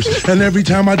kick a verse, and every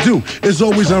time I do, it's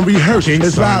always unrehearsed.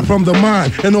 It's live from the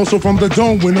mind, and also from the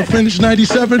dome. When I finish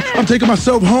 97, I'm taking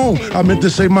myself home. I meant to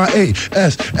say my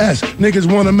A-S-S.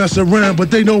 Niggas wanna mess around, but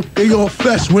they know they all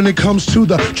fess when it comes to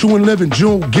the true and living,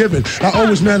 June giving. I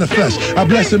always manifest, I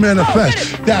bless and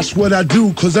manifest. That's what I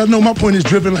do, cause I know my point is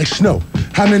driven like snow.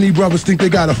 How many brothers think they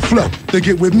got a flow? They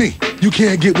get with me. You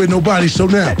can't get with nobody, so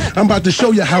now I'm about to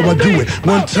show you how I do it.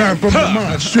 One time from the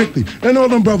mind, strictly, and all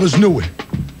them brothers knew it.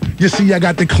 You see, I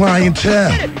got the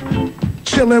clientele.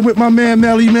 Chillin' with my man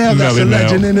Melly Mel, that's a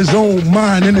legend in his own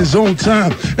mind, in his own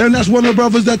time. And that's one of the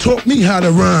brothers that taught me how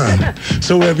to rhyme.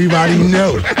 So everybody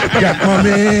know, got my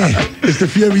man, it's the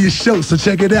Furious Show, so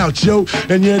check it out, yo.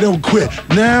 And yeah, don't quit.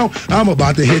 Now, I'm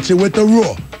about to hit you with the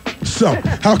raw. So,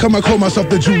 how come I call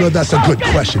myself the jeweler? That's a good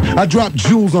question. I drop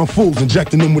jewels on fools,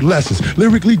 injecting them with lessons.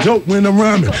 Lyrically dope when I'm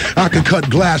rhyming. I can cut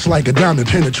glass like a diamond,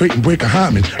 penetrate and break a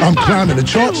hymen. I'm climbing the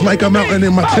charts like I'm out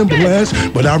in my Timberlands.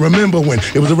 But I remember when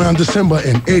it was around December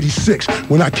in '86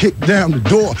 when I kicked down the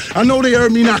door. I know they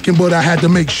heard me knocking, but I had to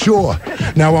make sure.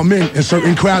 Now I'm in, and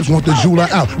certain crowds want the jeweler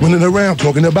out. Running around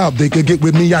talking about they could get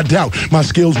with me, I doubt. My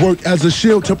skills work as a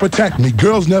shield to protect me.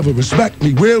 Girls never respect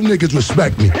me, real niggas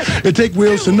respect me. It take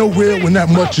reals to know real when that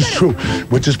much is true,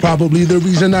 which is probably the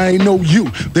reason I ain't know you.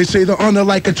 They say the honor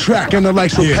like a track and the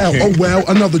likes of hell. Oh well,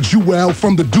 another jewel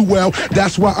from the duel.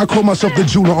 That's why I call myself the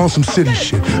jeweler on some city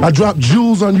shit. I drop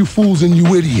jewels on you fools and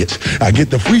you idiots. I get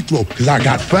the free throw cause I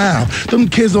got foul. Them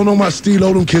kids don't know my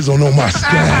stilo, them kids don't know my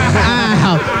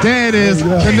style. There it is,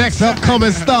 the next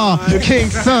upcoming star, King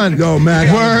Son. Yo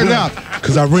man, word up.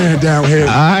 Cause I ran down here.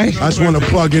 I just want to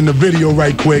plug in the video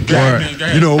right quick.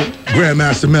 You know,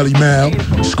 Grandmaster Melly Mel,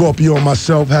 Scorpio and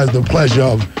myself has the pleasure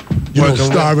of You know,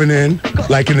 starring in,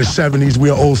 like in the 70s, we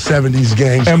are old 70s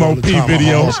gangs. MOP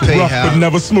videos, rough but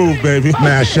never smooth, baby.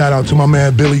 Man, shout out to my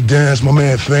man Billy Dance, my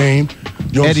man Fame.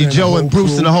 You know Eddie Joe and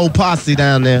Bruce and the whole posse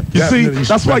down there. You see,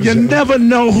 that's why you never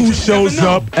know who shows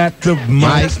up at the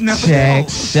mic check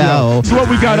show. So what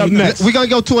we got up next? We're going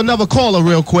to go to another caller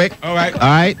real quick. All right. All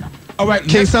right. All right.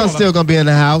 King Son's still going to be in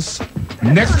the house.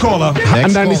 Next caller.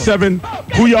 Next 97.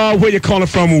 Who y'all? Where you calling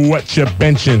from? What you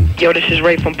benching? Yo, this is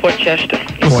Ray from Port Chester.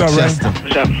 What's up, Ray?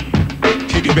 What's up?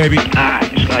 Kick it, baby.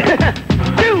 It's like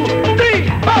 2, 3,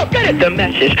 4, get it. The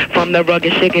message from the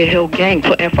rugged Sugar Hill gang,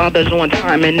 putting fathers on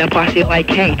time in the posse like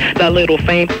Kane. The little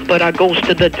fame, but I goes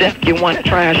to the death. You want to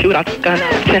try and shoot? I took a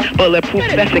 10 bulletproof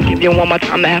vest and give you one more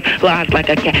time to have lies like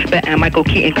a cat. Bet and Michael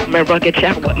Keaton coming rugged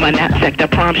child with my knapsack. The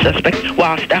prime suspect,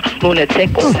 wild style,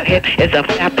 lunatic on the hip is a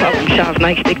fat problem. Shines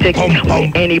nice, stick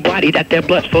with anybody that their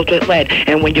blood's filled with lead.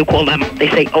 And when you call them out, they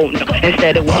say, oh no,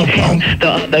 instead it was him. The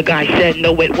other guy said,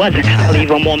 no, it wasn't. I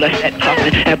leave him on the set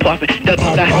puffing and puffing.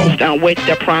 The house down with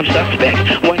the prime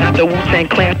suspect. Went out the Wu-Tang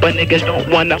Clan, but niggas don't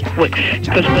wanna quit.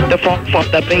 Cause with the funk from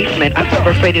the basement, I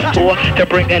never faded for to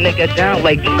bring a nigga down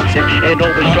like Jason and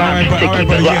always drive to keep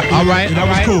it locked. All right. That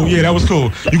was cool. Yeah, that was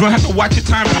cool. You're gonna have to watch your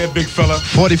time there, big fella.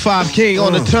 45 King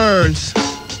on the turns.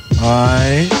 All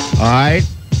right. All right.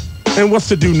 And what's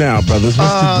to do now, brothers?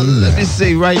 What's to do let me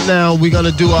see. Right now, we're going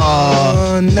to do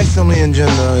next on the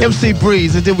agenda. MC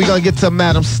Breeze, and then we're going to get to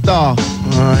Madam Star. All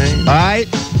right. All right.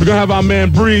 We're going to have our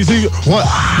man Breeze. What?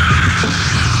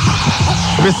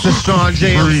 Mr. Strong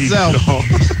J himself.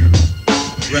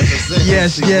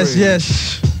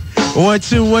 Yes. 1,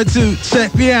 2, 1, 2.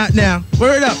 Check me out now.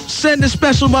 Word up. Send a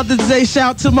special Mother's Day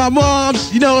shout to my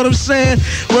moms. You know what I'm saying?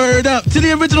 Word up. To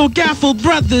the original Gaffel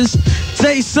brothers.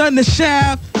 Jay Son the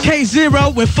Shaft.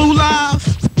 K0 with Full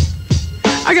Live.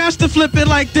 I got to flip it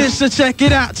like this, so check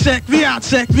it out. Check me out.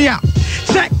 Check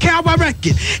how I wreck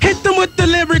it. Hit them with the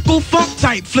lyrical funk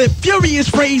type flip. Furious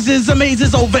phrases,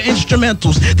 amazes over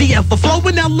instrumentals. The ever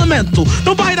flowing elemental.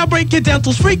 Don't bite, I break your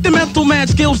dentals. Freak the mental, mad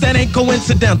skills that ain't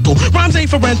coincidental. Rhymes ain't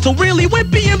for rental, really. When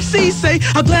BMC say,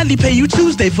 I'll gladly pay you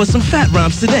Tuesday for some fat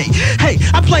rhymes today. Hey,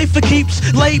 I play for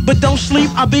keeps, late but don't sleep.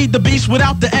 I be the beast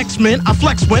without the X-Men. I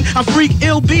flex when I freak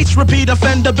ill beats, repeat a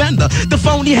fender bender. The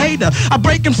phony hater, I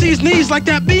break MC's knees like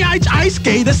that B.I.H. ice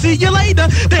skater. See you later.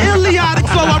 The Iliadic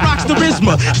flow, I rocks the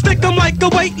charisma. Stick them like a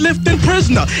weightlifting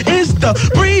prisoner. Is the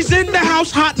Breeze in the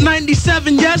house, hot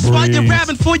 97, yes. While you're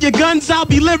grabbing for your guns, I'll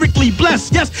be lyrically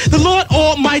blessed. Yes, the Lord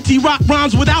Almighty rock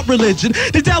rhymes without religion.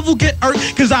 The devil get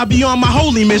irked, cause I be on my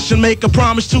holy mission. Make a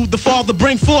promise to the Father,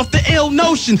 bring forth the ill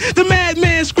notion. The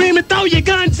madman screaming, throw your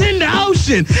guns in the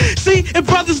ocean. See, if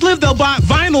brothers live, they'll buy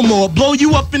vinyl more. Blow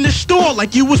you up in the store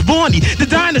like you was Barney, the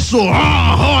dinosaur.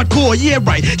 Hardcore, yeah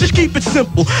right, just keep it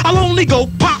simple. I'll only go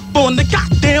pop on the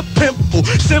goddamn pimple.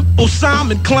 Simple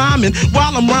Simon climbing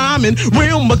while I'm rhyming.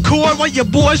 Real McCoy while your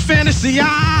boys Fantasy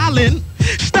Island.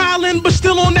 Styling, but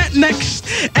still on that next.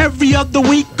 Every other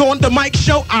week on the mic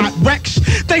show, I Rex.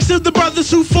 Thanks to the brothers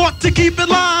who fought to keep it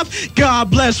live. God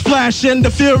bless Flash and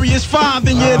the Furious Five.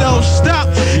 And you don't stop,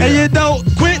 and you don't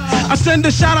quit. I send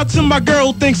a shout out to my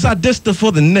girl who thinks I dissed her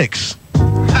for the Knicks.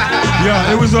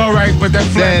 Yo, it was all right, but that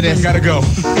Flash thing gotta go.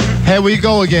 Here we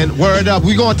go again. Word up.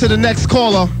 We going to the next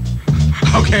caller.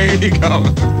 Okay, here you go.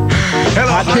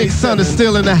 Hello, Hot King Son is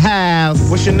still in the house.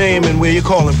 What's your name and where you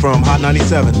calling from? Hot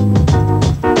 97.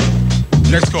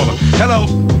 Next caller. Hello,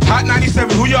 Hot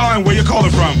 97. Who y'all and where you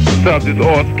calling from? What's up? This is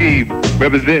All Ski,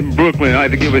 representing Brooklyn. I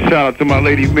like to give a shout out to my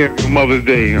lady Mary for Mother's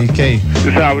Day. Okay. This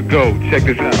is how it goes. Check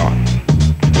this out.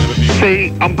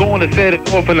 Say I'm going to set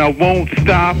it off and I won't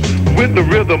stop. With the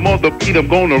rhythm of the beat, I'm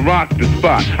going to rock the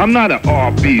spot. I'm not an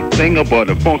R&B singer, but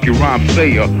a funky rhyme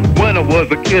sayer. When I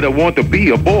was a kid, I wanted to be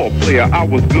a ball player. I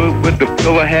was good with the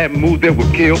feel. I had moves that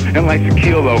would kill. And like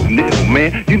Shaquille O'Neal,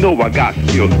 man, you know I got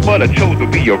skills. But I chose to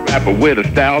be a rapper with a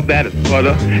style that is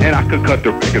butter. And I could cut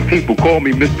the records. People call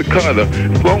me Mr. Cutter.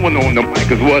 Flowing on the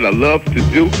mic is what I love to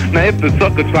do. Now if the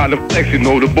sucker try to flex, you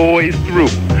know the boy is through.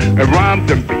 And rhymes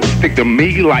and beats stick to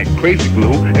me like crazy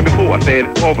glue. And before I say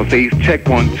it off, I say check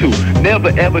 1, 2. Never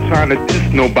ever trying to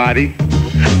diss nobody.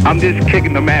 I'm just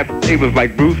kicking the mad flavors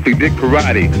like Bruce Lee did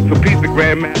karate. So peace the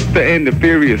Grandmaster and the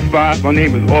Furious Five. My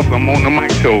name is Awesome. I'm on the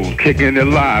mic show, kicking it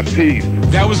live. Peace.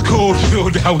 That was cool,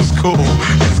 dude. That was cool.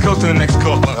 Let's go to the next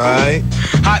caller. All right.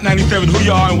 Hot 97. Who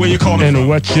y'all and where you calling from? And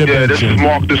what's your this is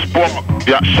Mark the Spark.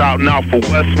 Y'all shouting out for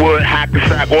Westwood,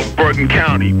 Hackensack, or Bergen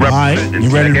County. All right. You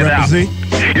ready to represent?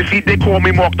 You see, they call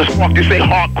me Mark the Spark. They say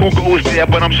hardcore goes there,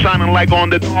 but I'm shining like on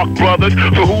the dark, brothers.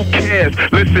 So who cares?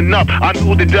 Listen up, I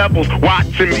know the devil's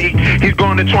watching me. He's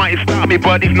gonna try and stop me,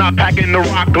 but he's not packing the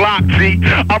rock lock. See,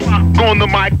 I rock on the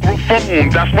microphone.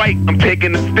 That's right, I'm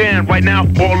taking a stand right now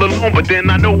all alone. But then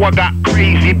I know I got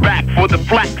crazy back for the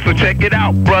flack. So check it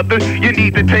out, brother. You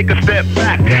need to take a step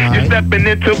back. You're stepping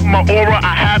into my aura.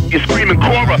 I have you screaming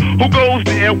Cora. Who goes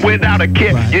there without a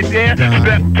kid? You dare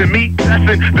step to me? That's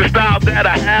the style that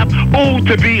I have. Ooh,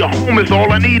 to be a home is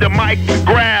all I need, a mic to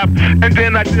grab. And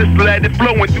then I just let it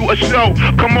flow and do a show.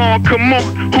 Come on,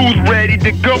 who's ready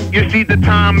to go? You see, the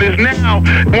time is now.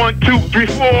 1, 2, 3,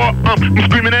 4. I'm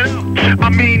screaming it out. I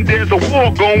mean, there's a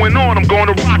war going on. I'm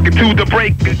gonna rock it to the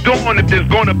break of dawn. If there's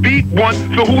gonna be one,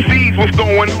 so who sees what's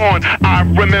going on? I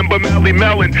remember Melly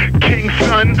Mellon, King's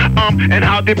son, and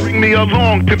how they bring me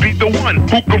along to be the one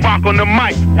who can rock on the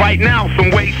mic right now,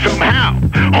 some way, somehow.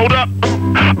 Hold up,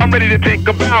 I'm ready to take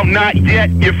a bow. Not yet,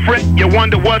 you fret, you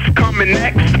wonder what's coming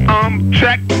next.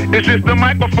 Check, it's just the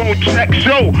microphone check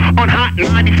show on Hot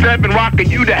 97, rocking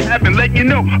you to heaven, letting you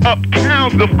know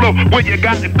uptown's the flow where you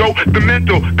gotta go. The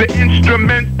mental, the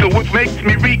instrumental, which makes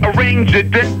me rearrange your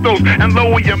dentals and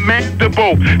lower your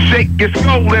mandible. Shake your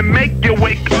skull and make you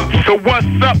wake up. So what's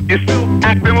up? You're still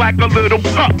acting like a little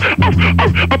pup.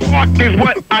 A bark is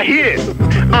what I hear,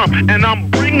 and I'm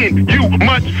bringing you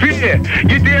much fear.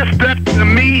 You dare step to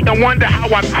me and wonder how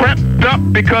I crept up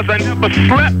because I never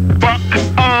slept.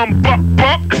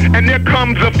 Buck, and there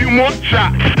comes a few more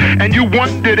shots, and you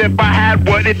wondered if I had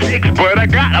what it takes, but I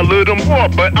got a little more.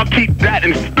 But I'll keep that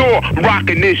in store,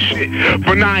 rocking this shit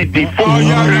for 94.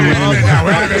 Wait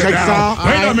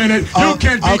a minute. You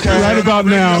can't be right about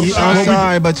now. I'm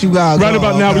sorry, but you got right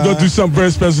about now. We're gonna do something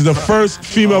very special. The first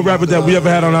female rapper that we ever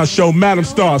had on our show, Madam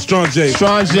Star, Strong J.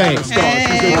 Strong J.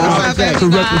 Hey, what's up, to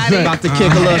represent. About to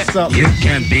kick a little something. You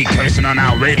can be cursing on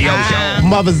our radio show.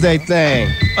 Mother's Day thing.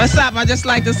 What's up? I just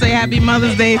like to say Happy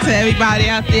Mother's Day to everybody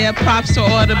out there. Props to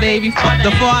all the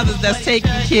the fathers that's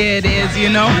taking care of theirs, you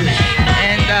know.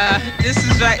 And this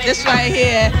right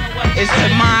here is to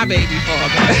my baby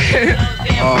father.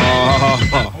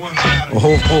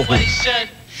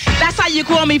 That's how you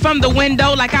call me from the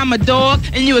window, like I'm a dog,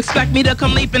 and you expect me to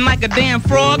come leaping like a damn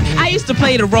frog. I used to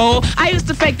play the role, I used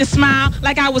to fake the smile,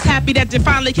 like I was happy that you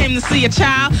finally came to see a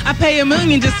child. I pay $1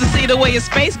 million just to see the way his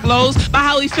face glows, but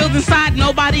how he feels inside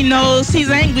nobody knows. He's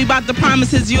angry about the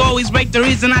promises you always break. The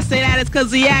reason I say that is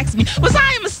cause he asked me, was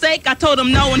I a mistake? I told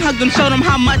him no and hugged him, showed him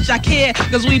how much I care,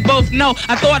 cause we both know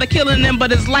I thought of killing him,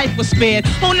 but his life was spared.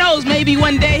 Who knows, maybe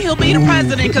one day he'll be the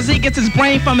president, cause he gets his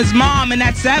brain from his mom, and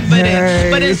that's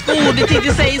evident. But in school, the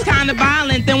teacher say he's kinda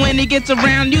violent. Then when he gets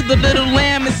around you, the little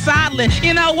lamb is silent.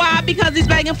 You know why? Because he's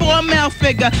begging for a male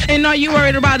figure. And all you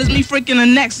worried about is me freaking the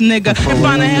next nigga. In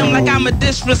front of him like I'ma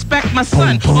disrespect my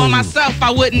son. Or myself,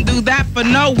 I wouldn't do that for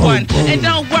no one. And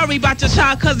don't worry about your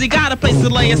child, cause he got a place to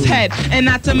lay his head. And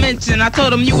not to mention, I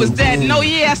told him you was dead. No,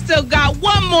 yeah, I still got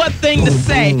one more thing to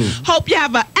say. Hope you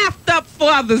have a effed up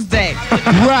Father's Day.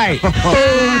 Right.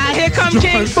 Here come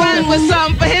King Son with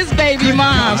something for his baby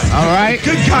moms. All right.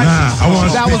 Good conscience.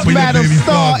 That was Madam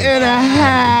Star in a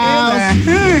house.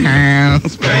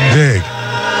 Dig.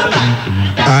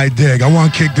 I dig. I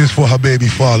want to kick this for her baby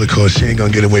father, cause she ain't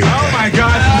gonna get away with that. Oh my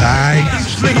God. Alright.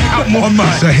 Slinging out more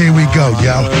money. So here we go,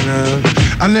 yo.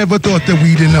 I never thought that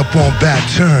we'd end up on bad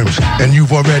terms, and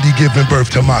you've already given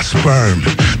birth to my sperm.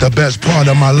 The best part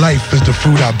of my life is the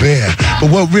fruit I bear,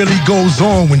 but what really goes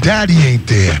on when daddy ain't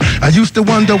there? I used to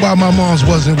wonder why my mom's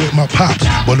wasn't with my pops,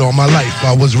 but all my life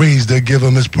I was raised to give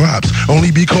him his props.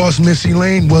 Only because Missy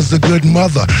Lane was a good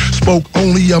mother, spoke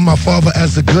only of my father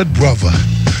as a good brother.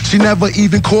 She never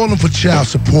even called him for child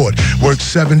support. Worked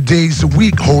 7 days a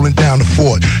week holding down the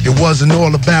fort. It wasn't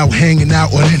all about hanging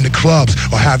out or in the clubs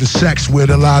or having sex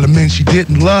with a lot of men she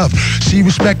didn't love. She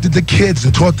respected the kids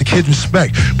and taught the kids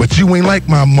respect. But you ain't like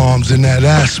my mom's in that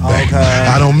aspect.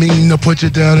 I don't mean to put you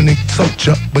down and insult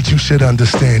you, but you should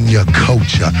understand your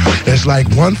culture. It's like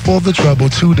 1 for the trouble,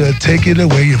 2 to take it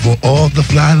away. And for all the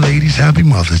fly ladies, happy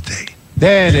Mother's Day.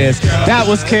 There it is. That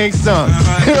was King Son.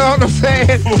 You know what I'm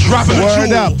saying? Dropping the Word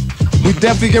jewel. up. We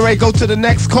definitely get ready to go to the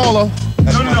next caller.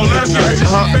 No, let us finish.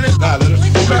 Let us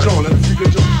finish on. Let us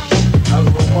finish on.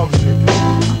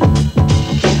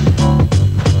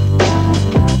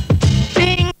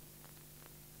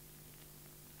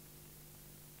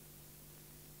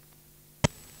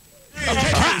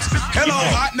 Hello,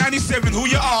 Hot 97, who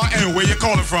you are and where you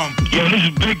calling from? Yo, this This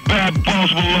is Big Bad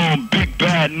Boss Malone, Big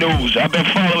Bad News. I've been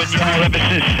following y'all ever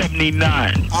since 79.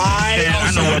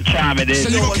 I know what time it is. So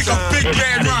you gonna kick a big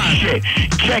bad rhyme? Shit.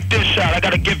 Check this out. I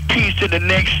gotta give peace to the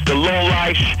Knicks, the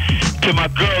lowlifes, to my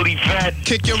girl Yvette.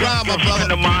 Kick your rhyme, my brother.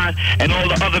 Friend of mine, and all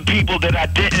the other people that I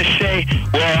didn't say.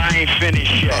 Well, I ain't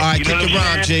finished yet. All right, you know kick your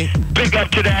rhyme, G. Big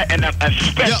up to that, and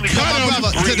especially come on,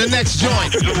 brother, to the next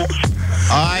joint.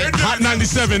 All right. Hot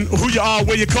 97, who you are,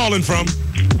 where you calling from?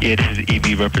 Yeah, this is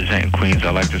EB representing Queens. I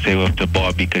like to say with the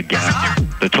Barbie gang,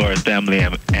 the Torres family,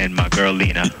 and my girl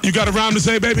Lena. You got a rhyme to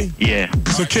say, baby? Yeah.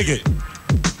 So kick it.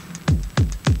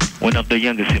 One of the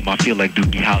youngest him, I feel like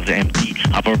Doogie Howser MD.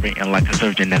 Operating like a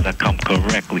surgeon as I come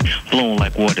correctly. Flowing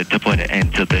like water to put an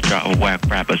end to the drought of whack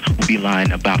rappers who be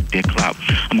lying about their clout.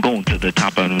 I'm going to the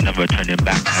top and I'm never turning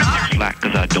back. I don't slack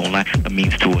cause I don't like the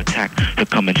means to attack. So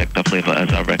come and check the flavor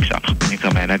as I wreck shop. When you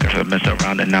come and I gotta mess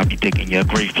around and I'll be taking your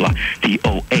grave fly.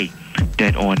 DOA.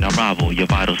 Dead on arrival, your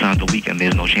vital signs are weak and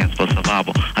there's no chance for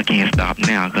survival. I can't stop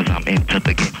now cause I'm into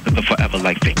the game. Living forever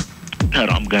like fate. That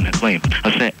I'm gonna claim.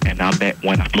 I said, and I bet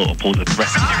when I flow a pose a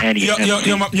threat.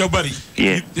 Yo, buddy.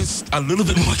 Yeah. Just a little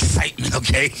bit more excitement,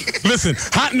 okay? Listen,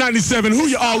 Hot 97, who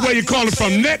you are, where you calling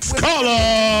from? Next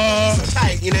caller.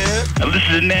 Tight, you know? This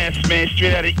is Nass, man,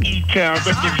 straight out of E-Town,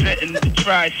 representing the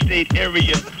tri-state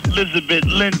area, Elizabeth,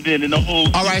 Linden, and the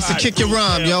whole... All right, so kick your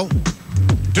rhyme, yo.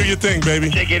 Do your thing, baby.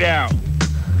 Check it out.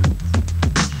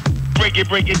 Break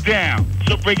it down.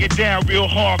 So break it down, real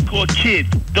hardcore kids.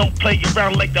 Don't play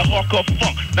around like the hardcore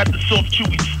funk, not the soft,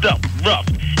 chewy stuff, rough.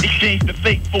 Exchange the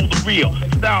fake for the real.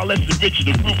 Style less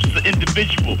original, roots are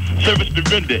individual. Service be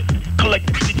rendered. Collect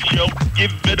the shit, yo.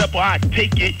 Give it up or I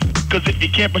take it. Cause if you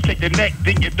can't protect the neck,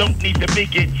 then you don't need to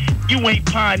make it. You ain't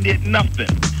pioneered nothing.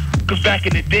 Cause back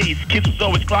in the days, kids was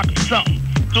always clocking something.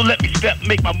 So let me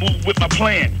make my move with my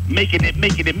plan. Making it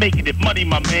money,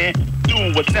 my man.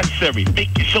 Doing what's necessary.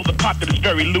 Making sure the pocket is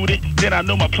very looted. Then I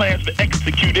know my plans been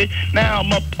executed. Now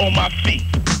I'm up on my feet.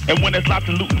 And when there's lots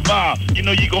of loot involved, you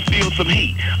know you gon' feel some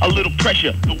heat. A little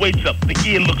pressure, the weight's up, the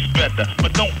gear looks better.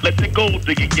 But don't let the gold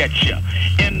digger get ya.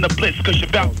 In the blitz, cause you're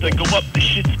about to go up the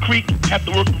shit's creek. Have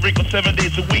to work the rig on 7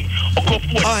 days a week. Or go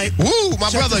 40. All right. Woo, my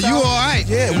brother, you all right?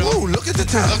 Yeah, woo, look at the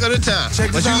time. Look at the time.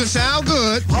 But you sound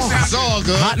good. It's all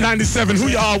good. Hot 97, who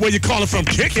you are, where you calling from?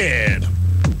 Kick it.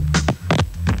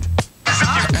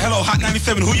 Hello, Hot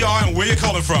 97, who you are and where you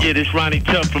calling from? Yeah, this Ronnie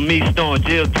Tubb from East Stone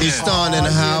Jail. East Stone in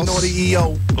the house. Naughty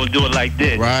EO. Gonna do it like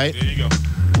this. Right. There you go.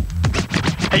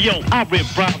 Hey yo, I rip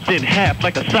rhymes in half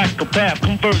like a psychopath.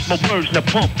 Converse my words, now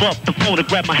pump up the phone to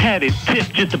grab my hat and tip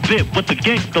just a bit with the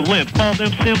gangster limp. All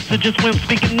them simps are just women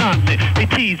speaking nonsense. They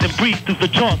tease and breathe through the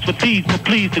charts with these, but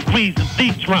please degrees and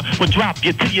these rhymes will drop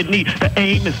you to your knee. The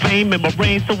aim is fame in my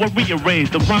reign, so I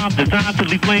rearrange the rhyme designed to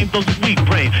leave lame those weak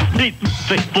brains. Need to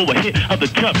think for a hit of the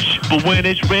tough shit, but when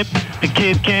it's ripped, the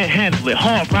kid can't handle it.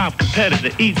 Hard rhyme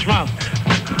competitor, each rhyme.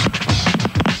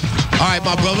 All right,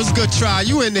 my brother's good try.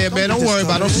 You in there, man. Don't worry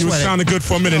about it. You was sounding good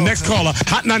for a minute. Next caller,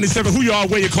 Hot 97, who you are,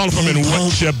 where you calling from, and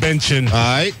what you benching? All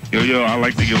right. Yo, I'd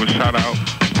like to give a shout out.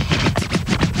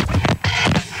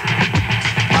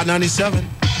 Hot 97,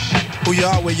 who you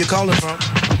are, where you calling from?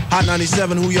 Hot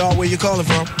 97, who you are, where you calling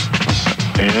from?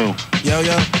 Hey, Yo.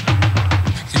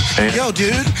 Yo,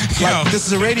 dude. Like, this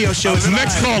is a radio show. The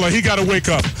next caller, he got to wake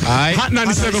up. All right. Hot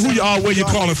 97, who you are, where you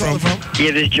calling from?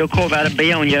 Yeah, this is Joe Cove out of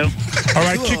Bayonne, yo. All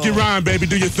right, kick your rhyme, baby.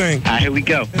 Do your thing. All right, here we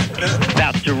go.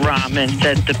 About to rhyme and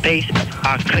set the pace.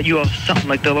 I'll cut you off something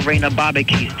like the Lorena Bobbitt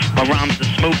case. My rhymes are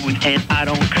smooth and I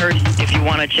don't curse. If you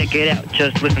want to check it out,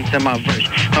 just listen to my verse.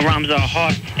 My rhymes are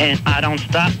hard and I don't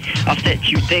stop. I'll set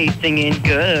you days singing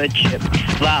good shit.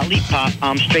 Lollipop,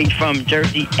 I'm straight from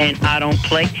Jersey and I don't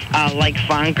play. I like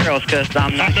fine girls cause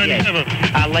I'm not gay.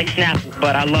 I like Snapple,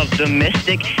 but I love the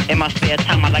mystic. In my spare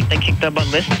time, I like to kick the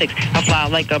ballistics. I fly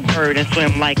like a bird and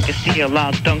swim like a seal.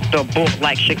 I'll dunk the ball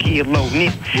like Shaquille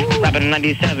O'Neal. Rapping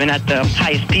 97 at the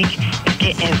highest peak. It's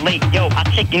getting late, yo. I'll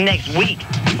check you next week.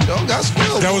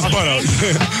 That was butter.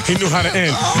 He knew how to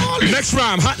end. Next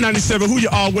rhyme, Hot 97, who you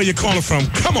are, where you calling from?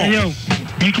 Come on. Yo,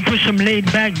 you can put some laid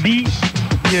back beat.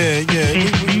 Yeah.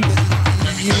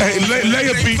 Hey, lay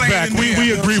a beat back.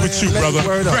 We agree with you, brother.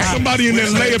 Somebody in there,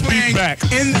 lay a beat back.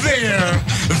 In there.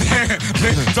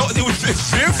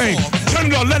 Hey, turn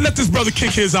it on. Let this brother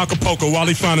kick his Acapulco while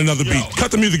he find another beat.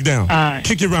 Cut the music down.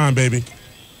 Kick your rhyme, baby.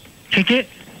 Kick it?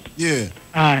 Yeah.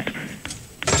 Alright.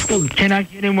 Can I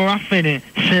get in where I fit in?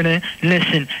 Sit in,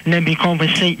 listen, let me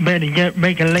conversate better, get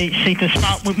regulate, shake the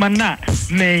spot with my knot.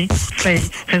 me, say,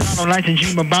 cause I don't like to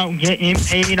dream about getting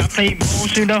paid. I play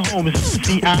most of the homes.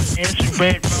 CIS,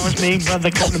 red rose, me,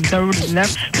 brother, cut them third and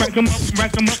left. Rack them up,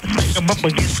 stack them up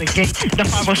against the gate. The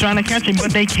five was trying to catch him,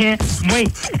 but they can't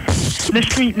wait. The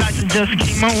street lights just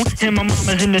came on, and my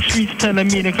mama's in the streets telling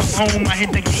me to come home. I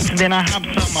hit the gates, and then I hopped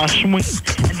on my swing,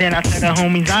 and then I tell the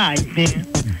homies, alright, then.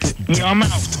 Yeah, I'm out.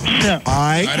 Sure.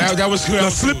 Alright. That was good. Now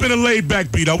slip in a laid back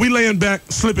beat. Are we laying back?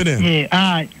 Slip it in. Yeah,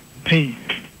 alright. Peace.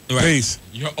 Right. Peace.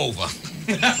 You're over.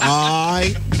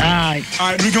 Alright.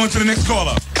 Alright, we going to the next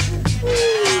caller.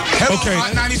 Hello, Okay.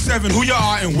 Hot 97. Who you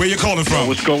are and where you calling from?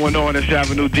 What's going on? It's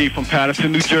Avenue D from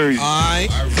Patterson, New Jersey. Alright.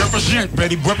 Represent,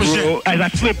 baby. Represent. Bro, as I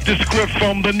flip the script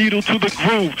from the needle to the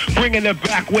groove, bringing it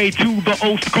back way to the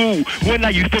old school. When I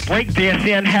used to break dance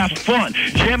and have fun,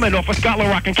 jamming off a Scholar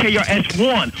Rock and KRS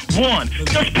 1.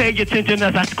 Just pay attention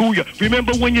as I school you.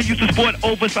 Remember when you used to sport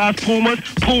oversized Pumas?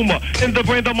 Puma. In the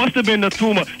brain, there must have been a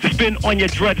tumor to spin on your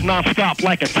dreads non-stop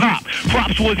like a top.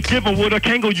 Props was given with a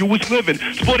Kango you was living.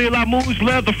 Sporty a lot moves,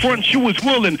 leather front shoe was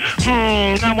willing.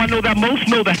 Now I know that most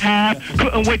know the half.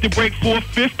 Couldn't wait to break for a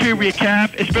fifth period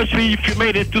calf, especially if you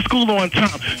made it to school on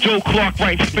time. Joe Clark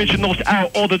writes suspension notes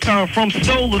out all the time from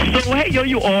soul to soul. Hey yo,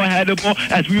 you all had a ball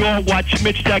as we all watch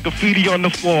Mitch stack graffiti on the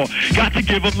floor. Got to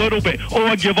give a little bit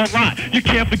or give a lot. You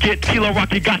can't forget Tila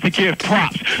Rock, you got to give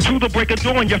props to the break of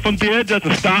dawn. Yeah, from there it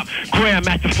doesn't stop.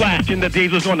 Grandmaster Flash in the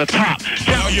days was on the top.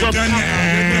 Now you done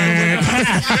that.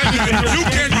 You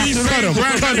can't be saying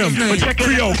Cut him.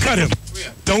 Creole, cut him.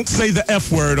 Don't say the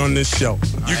F word on this show.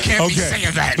 You can't be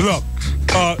saying that. Look,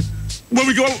 what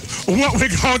we gonna do? What we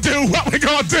gonna do? What we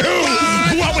gonna do?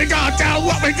 What we gonna do?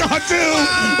 What we gonna do?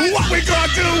 What we gonna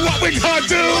do? What we gonna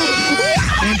do?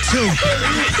 1,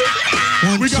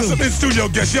 2. We got some in studio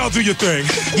guests. Y'all do your thing.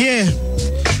 Yeah.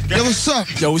 Yo, what's up?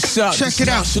 Yo, what's up? Check it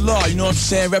out. Shalom, you know what I'm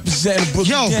saying? Representing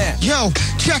Brooklyn. Yo,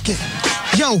 check it.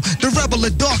 Yo, the rebel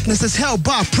of darkness is held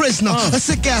by a prisoner. A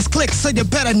sick-ass clique, so you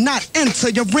better not enter.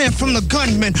 You ran from the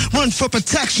gunman, run for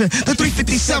protection. The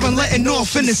 357 letting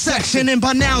off in the section. And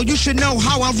by now, you should know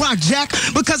how I rock, Jack.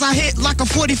 Because I hit like a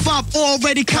 45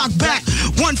 already cocked back.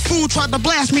 One fool tried to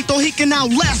blast me, thought he can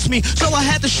outlast me. So I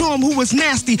had to show him who was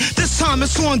nasty. This time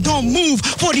it's on, don't move.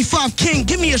 45 King,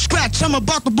 give me a scratch. I'm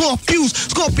about to blow a fuse.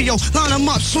 Scorpio, line them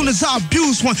up soon as I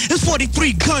abuse one. It's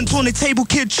 43 guns on the table,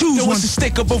 kid, choose Yo, one. it's a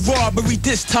stick up a robbery,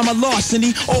 this time a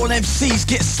larceny. All MCs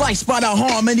get sliced by the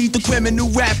harmony. The criminal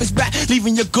rap is back,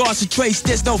 leaving your guards a trace.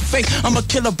 There's no fake, I'm a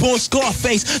killer boy,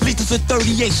 Scarface. Lethal's a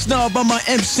 38 snub, I'm a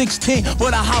M16.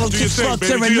 With a hollow tip slug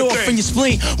tearing off in your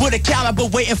spleen. With a caliber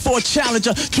waiting for a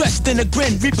challenger. Dressed in a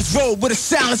grin, Reaper's road with a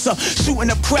silencer. Shooting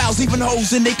up crowds, leaving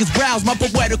holes in niggas' brows. My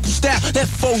poetical style, that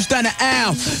foes down the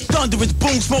aisle. Thunderous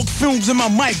boom, smoke fumes in my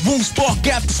mic. Wound spark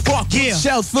after spark,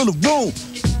 shells fill the room.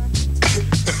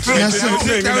 That's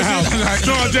it. In the house.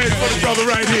 Strong J for the brother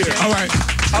right here. All right.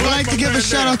 I'd like to give a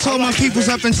shout out to all my peoples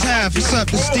up in Taft. What's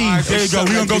up, it's Steve? There you go.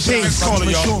 We're going to go to the next caller,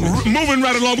 y'all. Moving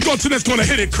right along. We're going to the next one to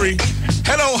hit it, Cree.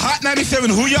 Hello, Hot 97.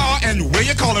 Who you are and where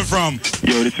you calling from?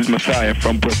 Yo, this is Messiah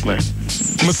from Brooklyn.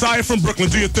 Messiah from Brooklyn.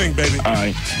 Do your thing, baby.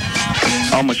 Alright.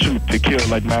 I'ma shoot to kill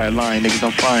like Mad Lion. Niggas,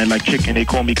 I'm frying like chicken. They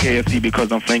call me KFC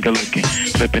because I'm finger licking.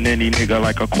 Flipping any nigga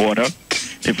like a quarter.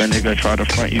 If a nigga try to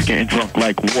front, you getting drunk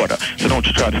like water. So don't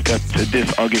you try to step to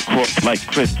this, I'll get croaked like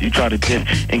Chris. You try to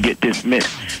diss and get dismissed.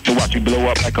 So watch you blow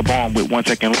up like a bomb with 1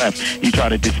 second left. You try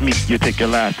to diss me, you take your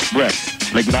last breath.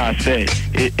 Like Nas said,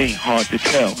 it ain't hard to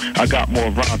tell. I got more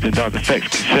rhymes than does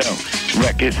effects to sell.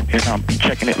 Records, and I'll be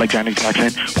checking it like Janet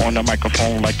Jackson. On the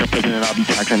microphone like the president, I'll be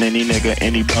taxing any nigga,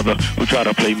 any brother who try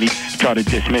to play me. Try to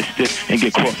dismiss this and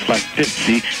get crossed like this,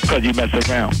 see? Cause you mess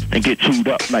around and get chewed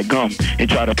up like gum. And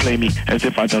try to play me as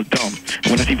if I just dumb.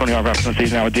 When I see funny y'all rappers on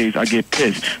stage nowadays, I get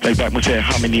pissed. Like back when said,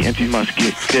 how many MCs must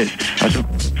get this? I said,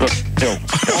 yo.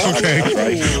 Okay.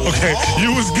 Okay.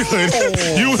 You was good.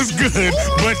 You was good.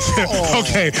 But,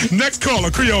 okay. Next caller,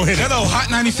 Creole hit it. Hello,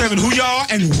 Hot 97. Who y'all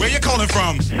and where you calling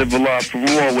from? Civilized from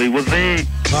Rawway. What's it?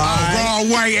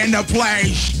 Rawway in the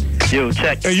place. Yo,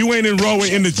 check. Hey, you ain't in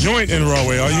Rawway, in the joint in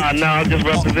Rawway, are you? Nah, I'm just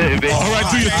representing, baby. All right,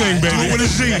 do your thing, baby. What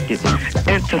is it?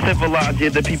 Into civilized, yeah,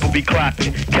 the people be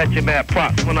clapping. Catching mad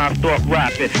props when I start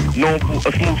rapping. Known for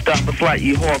a smooth style, but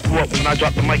slightly hardcore. When I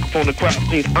drop the microphone, the crowd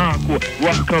sings encore.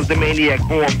 Rock comes the maniac,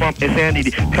 born from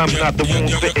insanity. Coming out the womb,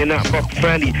 spitting out fuck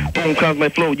friendly. Boom comes my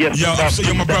flow, yes. Yo,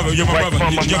 you're my brother. You're my brother.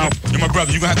 You're my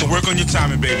brother. You're gonna have to work on your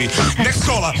timing, baby. Next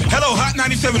caller. Hello, Hot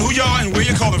 97. Who y'all and where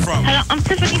you calling from? Hello, I'm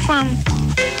Tiffany from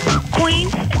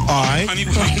Queens. Alright. He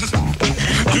comes from a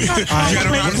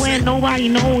place where nobody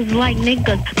knows like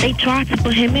niggas. They try to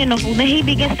put him in a hole. Then he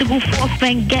begins to go forth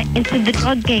and get into the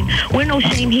drug game. With no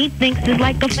shame, he thinks it's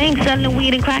like a fame. Selling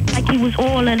weed and crack like he was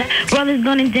all of that. Brothers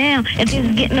gunning down and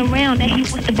things getting around that he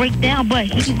wants to break down, but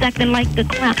he's acting like a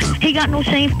clown. He got no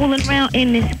shame fooling around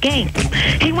in this game.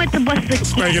 He went to bust a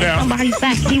key in somebody's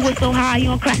back. He was so high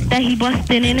on crack that he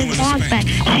busted in his mom's back.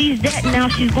 She's dead now,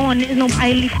 she's gone, there's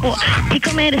nobody left for. He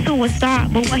committed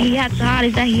suicide, but what he had to hide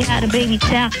is that he had a baby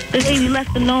child. The baby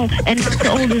left alone and not to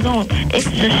hold his own. It's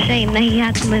a shame that he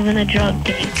had to live in a drug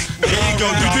game. You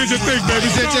did your thing, baby.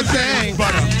 You did your thing.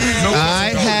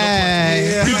 Alright,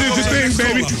 hey. You did your thing,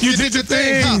 baby. You did your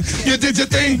thing. You did your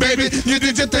thing, baby. You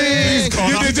did your thing.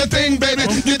 You did your thing, baby.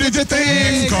 You did your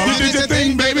thing. You did your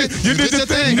thing, baby. You did your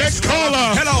thing. Next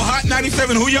caller. Hello, Hot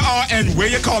 97. Who you are and where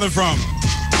you calling from?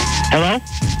 Hello?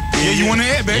 Yeah, you want to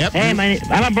air, babe? Yep. Hey, man,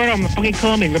 I'm Alberto. I'm fucking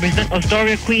Coleman. Represent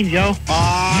Astoria, Queens, yo.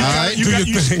 Alright, you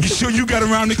sure you got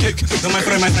around the kick? No, my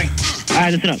friend.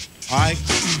 Alright, listen up. Alright.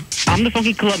 I'm the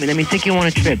funky Colombian. Let me take you on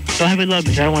a trip. Don't have your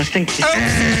luggage. I don't want to sink to you.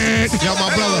 Yo, my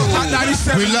brother.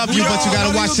 We love you, but you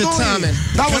gotta watch your timing.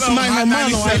 That was my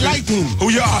hermano. I like him.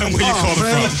 Who you are and where you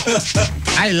calling from?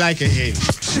 I like it here.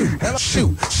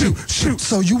 Shoot.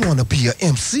 So you wanna be a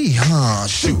MC, huh?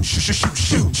 Shoot.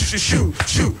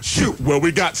 Well,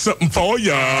 we got something for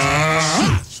ya.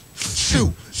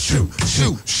 Shoot.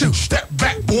 Step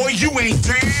back, boy, you ain't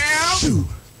down. Shoot.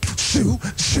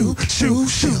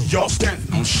 Y'all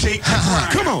standing on shaky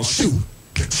ground. Come on, shoot.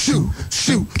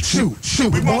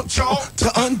 We want y'all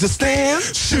to understand.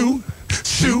 Shoot.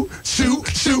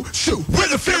 We're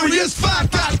the Furious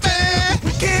Five, goddamn.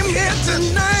 We came here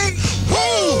tonight.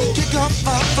 Woo! Kick off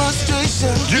our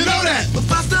frustration. You know that. But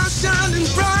faster shining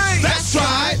bright. That's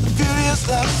right. Furious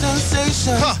love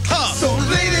sensation. So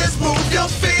ladies, move your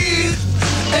feet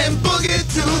and boogie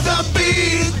to the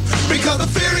beat. Because the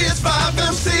Furious Five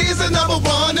MCs are number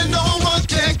one and no one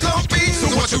can compete. So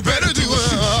what you better do?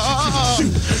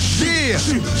 Shoot.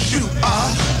 Shoot.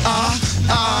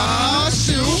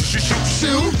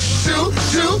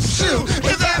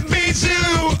 If that means you,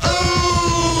 ooh,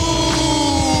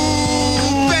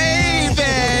 baby.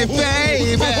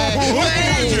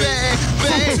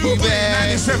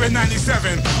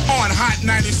 97 on Hot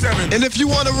 97. And if you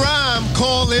want to rhyme,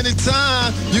 call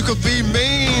anytime. You could be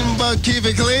mean, but keep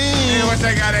it clean. Yeah, what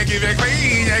you gotta keep it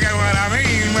clean, you got what I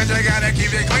mean. What you gotta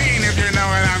keep it clean, if you know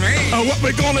what I mean. What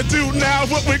we're gonna do now,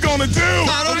 what we're gonna do.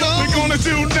 I don't know. We're gonna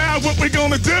do now, what we're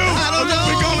gonna do. I don't know.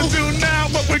 We're gonna do now,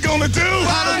 what we're gonna do.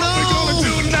 I don't know. We're gonna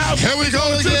do now. Here we go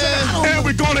again. And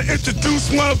we're gonna introduce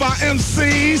one of our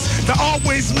MCs to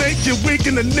always make you weak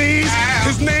in the knees.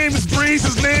 His name is Breeze,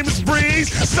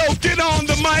 So get on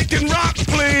the mic and rock,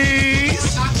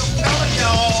 please.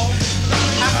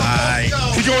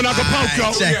 He going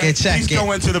Acapulco. Check it. He's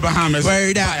going to the Bahamas.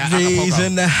 Word out, Breeze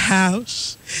in the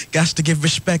house. Got to give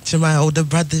respect to my older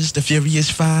brothers, the Furious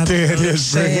Five. There it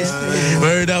is, Breeze.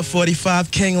 Word up,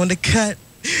 45 King on the cut.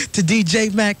 To DJ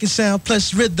Mac and Sound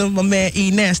Plus Rhythm, my man E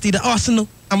Nasty, the Arsenal.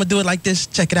 I'ma do it like this.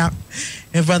 Check it out.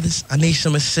 And brothers, I need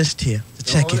some assist here. So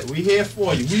check it. We here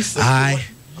for you. We support. Alright.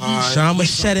 So I'ma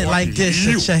set it like this.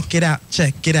 So check it out.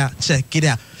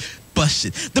 Bust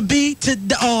it. The B to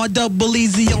the R, double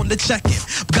easy on the check-in.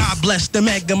 God bless the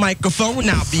mega microphone,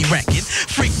 I'll be wrecking.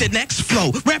 Freak the next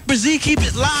flow. Rapper Z, keep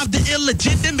it live, the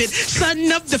illegitimate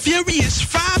son of the Furious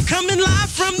Five, coming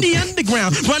live from the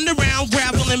underground. Run around,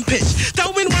 gravel and pitch,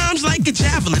 throwing rhymes like a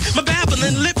javelin. My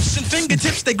babbling lips and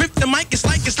fingertips, they grip the mic, it's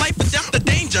like it's life or death, the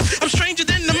danger. I'm stranger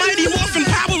than the mighty Morphin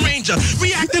Power Ranger.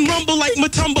 React and rumble like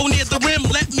Matumbo near the rim.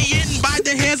 Let me in by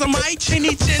the hairs of my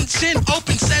chinny chin.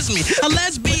 Open sesame, a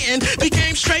lesbian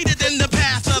became straighter than the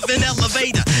path of an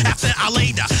elevator. After I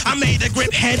later, I made a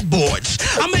grip headboards.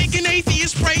 I make an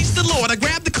atheist praise the Lord. I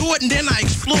grabbed the cord and then I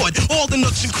explored all the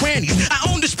nooks and crannies. I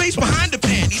owned the space behind the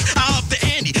panties. I upped the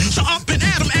ante. So up and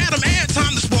Adam, and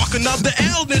time to spark another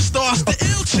L, then starts the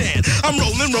ill chant. I'm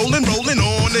rolling on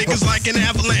niggas like an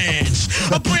avalanche.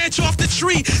 A branch off the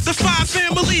tree, the Five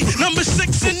family. Number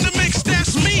 6 in the mix,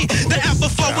 that's me. The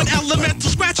ever-flowing elemental,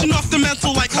 scratching off the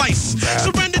mental like lice.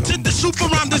 Surrender to the super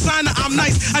rhyme designer, I'm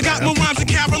nice. I got more rhymes than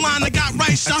Carolina got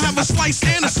rice. I'll have a slice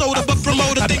and a soda, but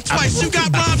promoter think twice. You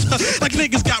got rhymes like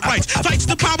niggas got rights. Fights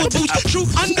the power boost, true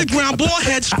underground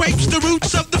boarhead scrapes the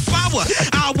roots of the flower.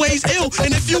 Always ill,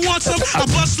 and if you want some, I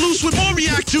bust loose with more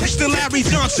react juice than Larry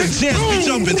Johnson. Jams be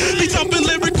jumping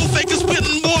lyrical fakers,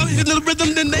 spitting more in the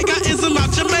rhythm than they got ism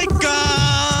out Jamaica.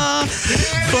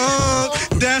 Funk,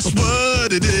 that's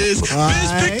what it is.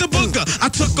 Biz picked the booker, I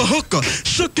took a hooker,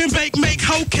 shook and bake, make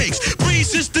hoe cakes.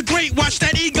 Breeze is the great, watch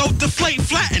that ego deflate,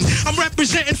 flatten. I'm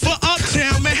representing for up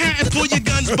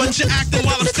but you're acting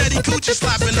while I'm steady coochie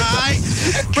slapping, alright?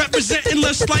 Representing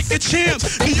less like a champ.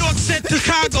 New York sent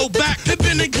Chicago back to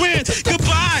Benny Grant.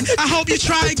 Goodbye, I hope you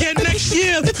try again next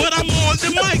year. But I'm on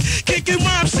the mic, kicking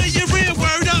rhymes, say you're in,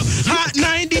 word up. Hot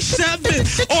 97,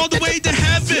 all the way to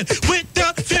heaven with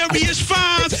the Furious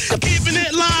Five. Keeping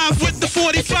it live with the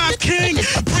 45 King.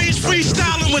 Breeze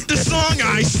freestyling with the song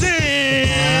I sing.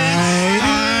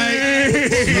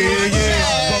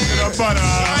 Bumping up butter.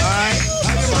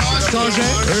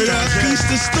 Peace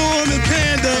to Storm and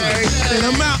Panda. And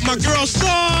I'm out, my girl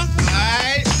Star.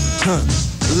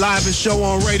 Live and show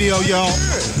on radio, y'all.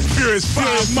 Furious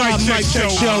 5 Mic Check Show.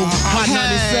 Hot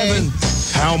 97.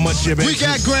 How much you been? We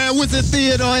got Grand Wizard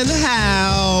Theater in the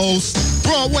house.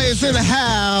 Broadway is in the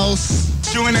house.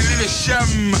 Doing it in the show.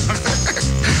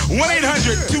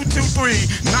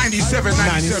 1-800-223-9797.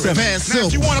 Now,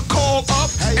 if you want to call up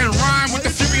and rhyme with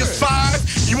the Furious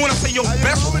 5, you want to say your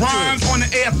best rhymes on the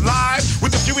air live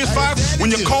with the Furious 5, when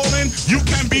you're calling, you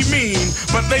can be mean.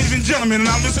 But ladies and gentlemen, and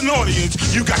our listening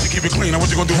audience, you got to keep it clean. Now, what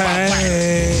you going to do about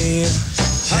that?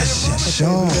 Yes,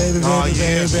 sure. Baby, baby,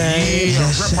 baby.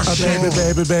 Baby,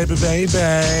 baby,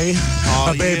 baby.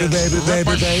 Oh, baby, baby,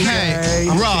 baby, baby. Hey,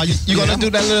 Raw, you gonna do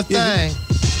that little thing?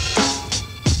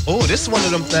 Oh, this is one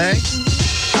of them things.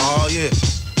 Oh, yeah.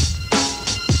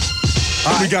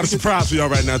 We got a surprise for y'all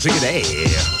right now. Check it out.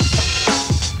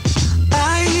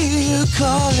 I hear you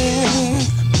calling.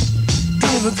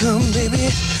 Here come, baby.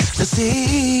 Let's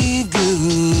see you.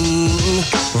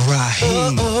 Right.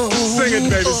 Sing it,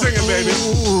 baby. Sing it, baby.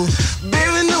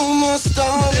 Baby, no more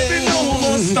stalling. Baby, no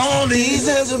more stalling. These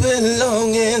hands have been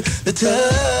longing to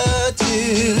touch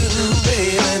you,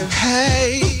 baby.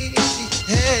 Hey,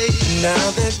 hey.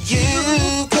 Now that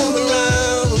you come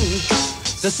around,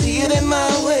 to see it in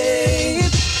my way,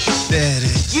 that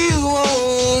is. You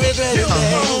won't regret it,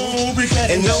 babe.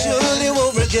 And surely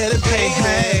won't regret it, babe.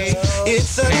 Hey,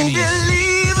 it's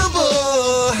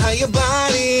unbelievable how your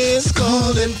body is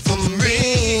calling for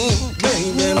me,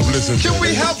 baby. I'm listening. Can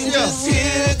we help you? Just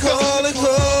hear it calling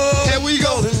for. Here we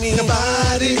go. Your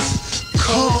body's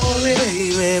calling,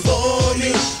 baby, for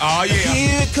me. Oh, yeah.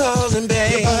 Hear it calling,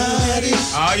 baby. Your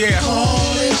body's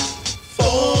calling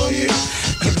for you.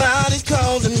 Your body's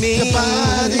calling me. Your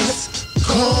body's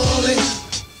calling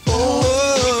for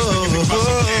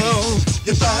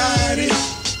your body's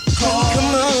calling.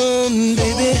 Come on,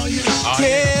 baby.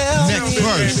 Tell Next me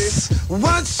verse.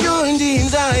 what's your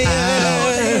desire.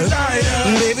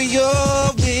 Baby,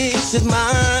 your wish is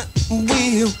my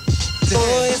will.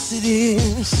 Oh, yes, it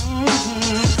is.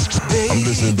 I'm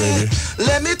listening, baby.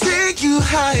 Let me take you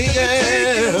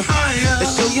higher. And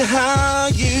show you how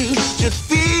you should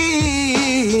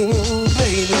feel,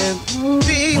 baby.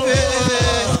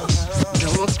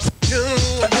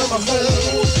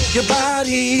 Your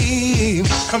body.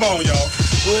 Come on, y'all.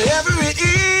 Whatever it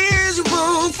is you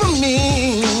want from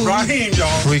me. Raheem,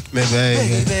 y'all. Freak me,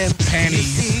 baby. Panties.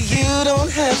 See, you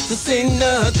don't have to say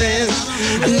nothing.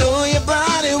 I know your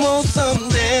body wants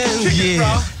something.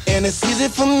 Yeah. And it's easy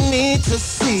for me to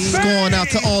see. It's going out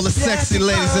to all the sexy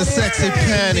ladies and sexy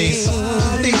panties.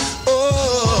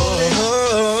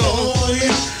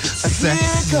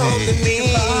 Sexy. Calling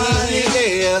me,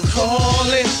 yeah,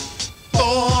 calling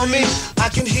for me. I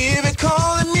can hear it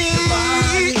calling me,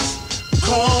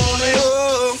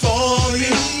 calling for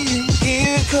me.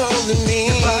 Hear it calling me,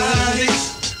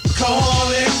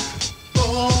 calling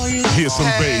for you. Here's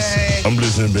some bass. I'm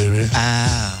listening, baby. I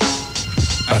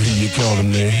hear you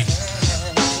calling me.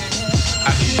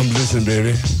 I'm listening,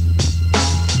 baby.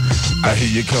 I hear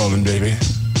you calling, baby.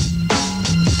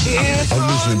 I'm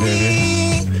listening, baby.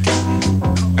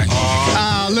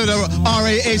 Little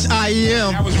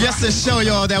R-A-H-I-E-M. Just to show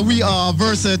y'all that we are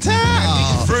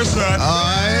versatile.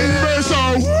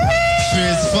 Versatile.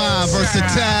 Frizz 5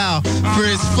 versatile.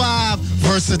 Frizz 5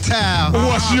 versatile.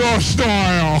 What's your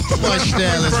style? My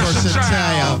style is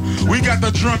versatile. We got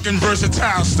the drunken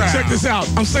versatile style. Check this out.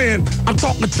 I'm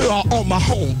talking to all my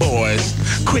homeboys.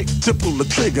 Quick to pull the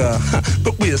trigger,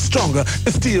 but we're stronger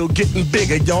and still getting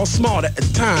bigger. Y'all smart at the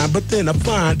time, but then I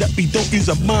find that we don't use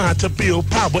our mind to build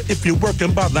power if you're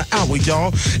working by the hour,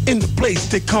 y'all. In the place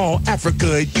they call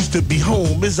Africa, it used to be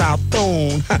home, is our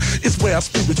throne. It's where our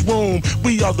spirits roam.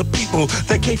 We are the people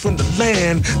that came from the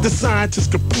land. The scientists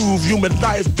could prove human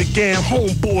life began.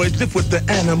 Homeboys live with the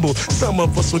animal. Some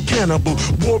of us were cannibal.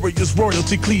 Warriors,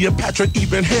 royalty, Cleopatra,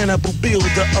 even Hannibal,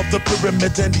 builder of the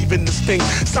pyramids and even the Sphinx.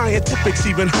 Scientifics,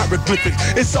 even hieroglyphics.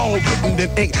 It's all written in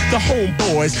ink. The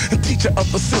homeboys, the teacher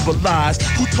of the civilized,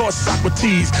 who taught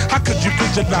Socrates. How could you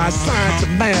visualize science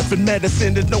and math and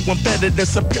medicine? There's no one better than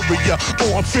superior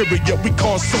or inferior. We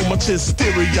caused so much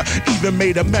hysteria, even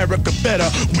made America better.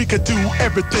 We could do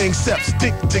everything except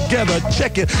stick together.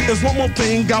 Check it. There's one more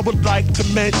thing I would like to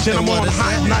mention. I'm on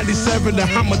Hot 97 and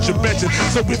how much you betting.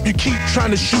 So if you keep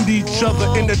trying to shoot each other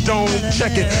in the dome,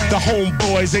 check it. The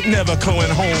homeboys ain't never coming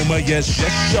home. Yes,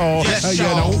 y'all. You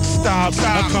don't stop.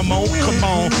 Come on.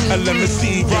 Let me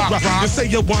see you rock. You say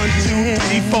you're 1, 2,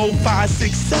 3, 4, 5,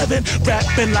 6, 7.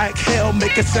 Rapping like hell,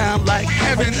 make it sound like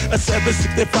heaven. A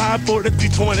 765 for the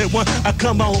 321. I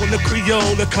come on, the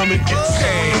Creole, come and get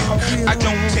Hey, I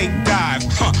don't take dives,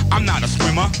 I'm not a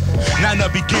swimmer. Not a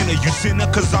beginner, you sinner,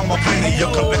 cause I'm a winner.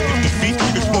 Your collective defeat,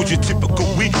 expose your typical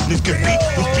weakness. Compete,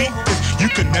 defeat this, you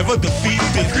can never defeat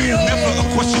this. Never a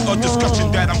question or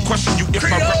discussion that I'm questioning you. If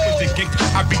I represent gigs,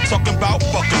 I be talking about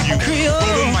fucking you.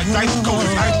 Rolling my dice, cold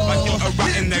as ice, like you're a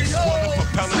rotten egg. Swollen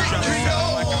propeller, jealous,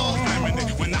 like I was slamming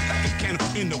it. When I like a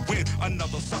cannon in the wind,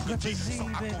 another sucker G, so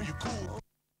I call you cool.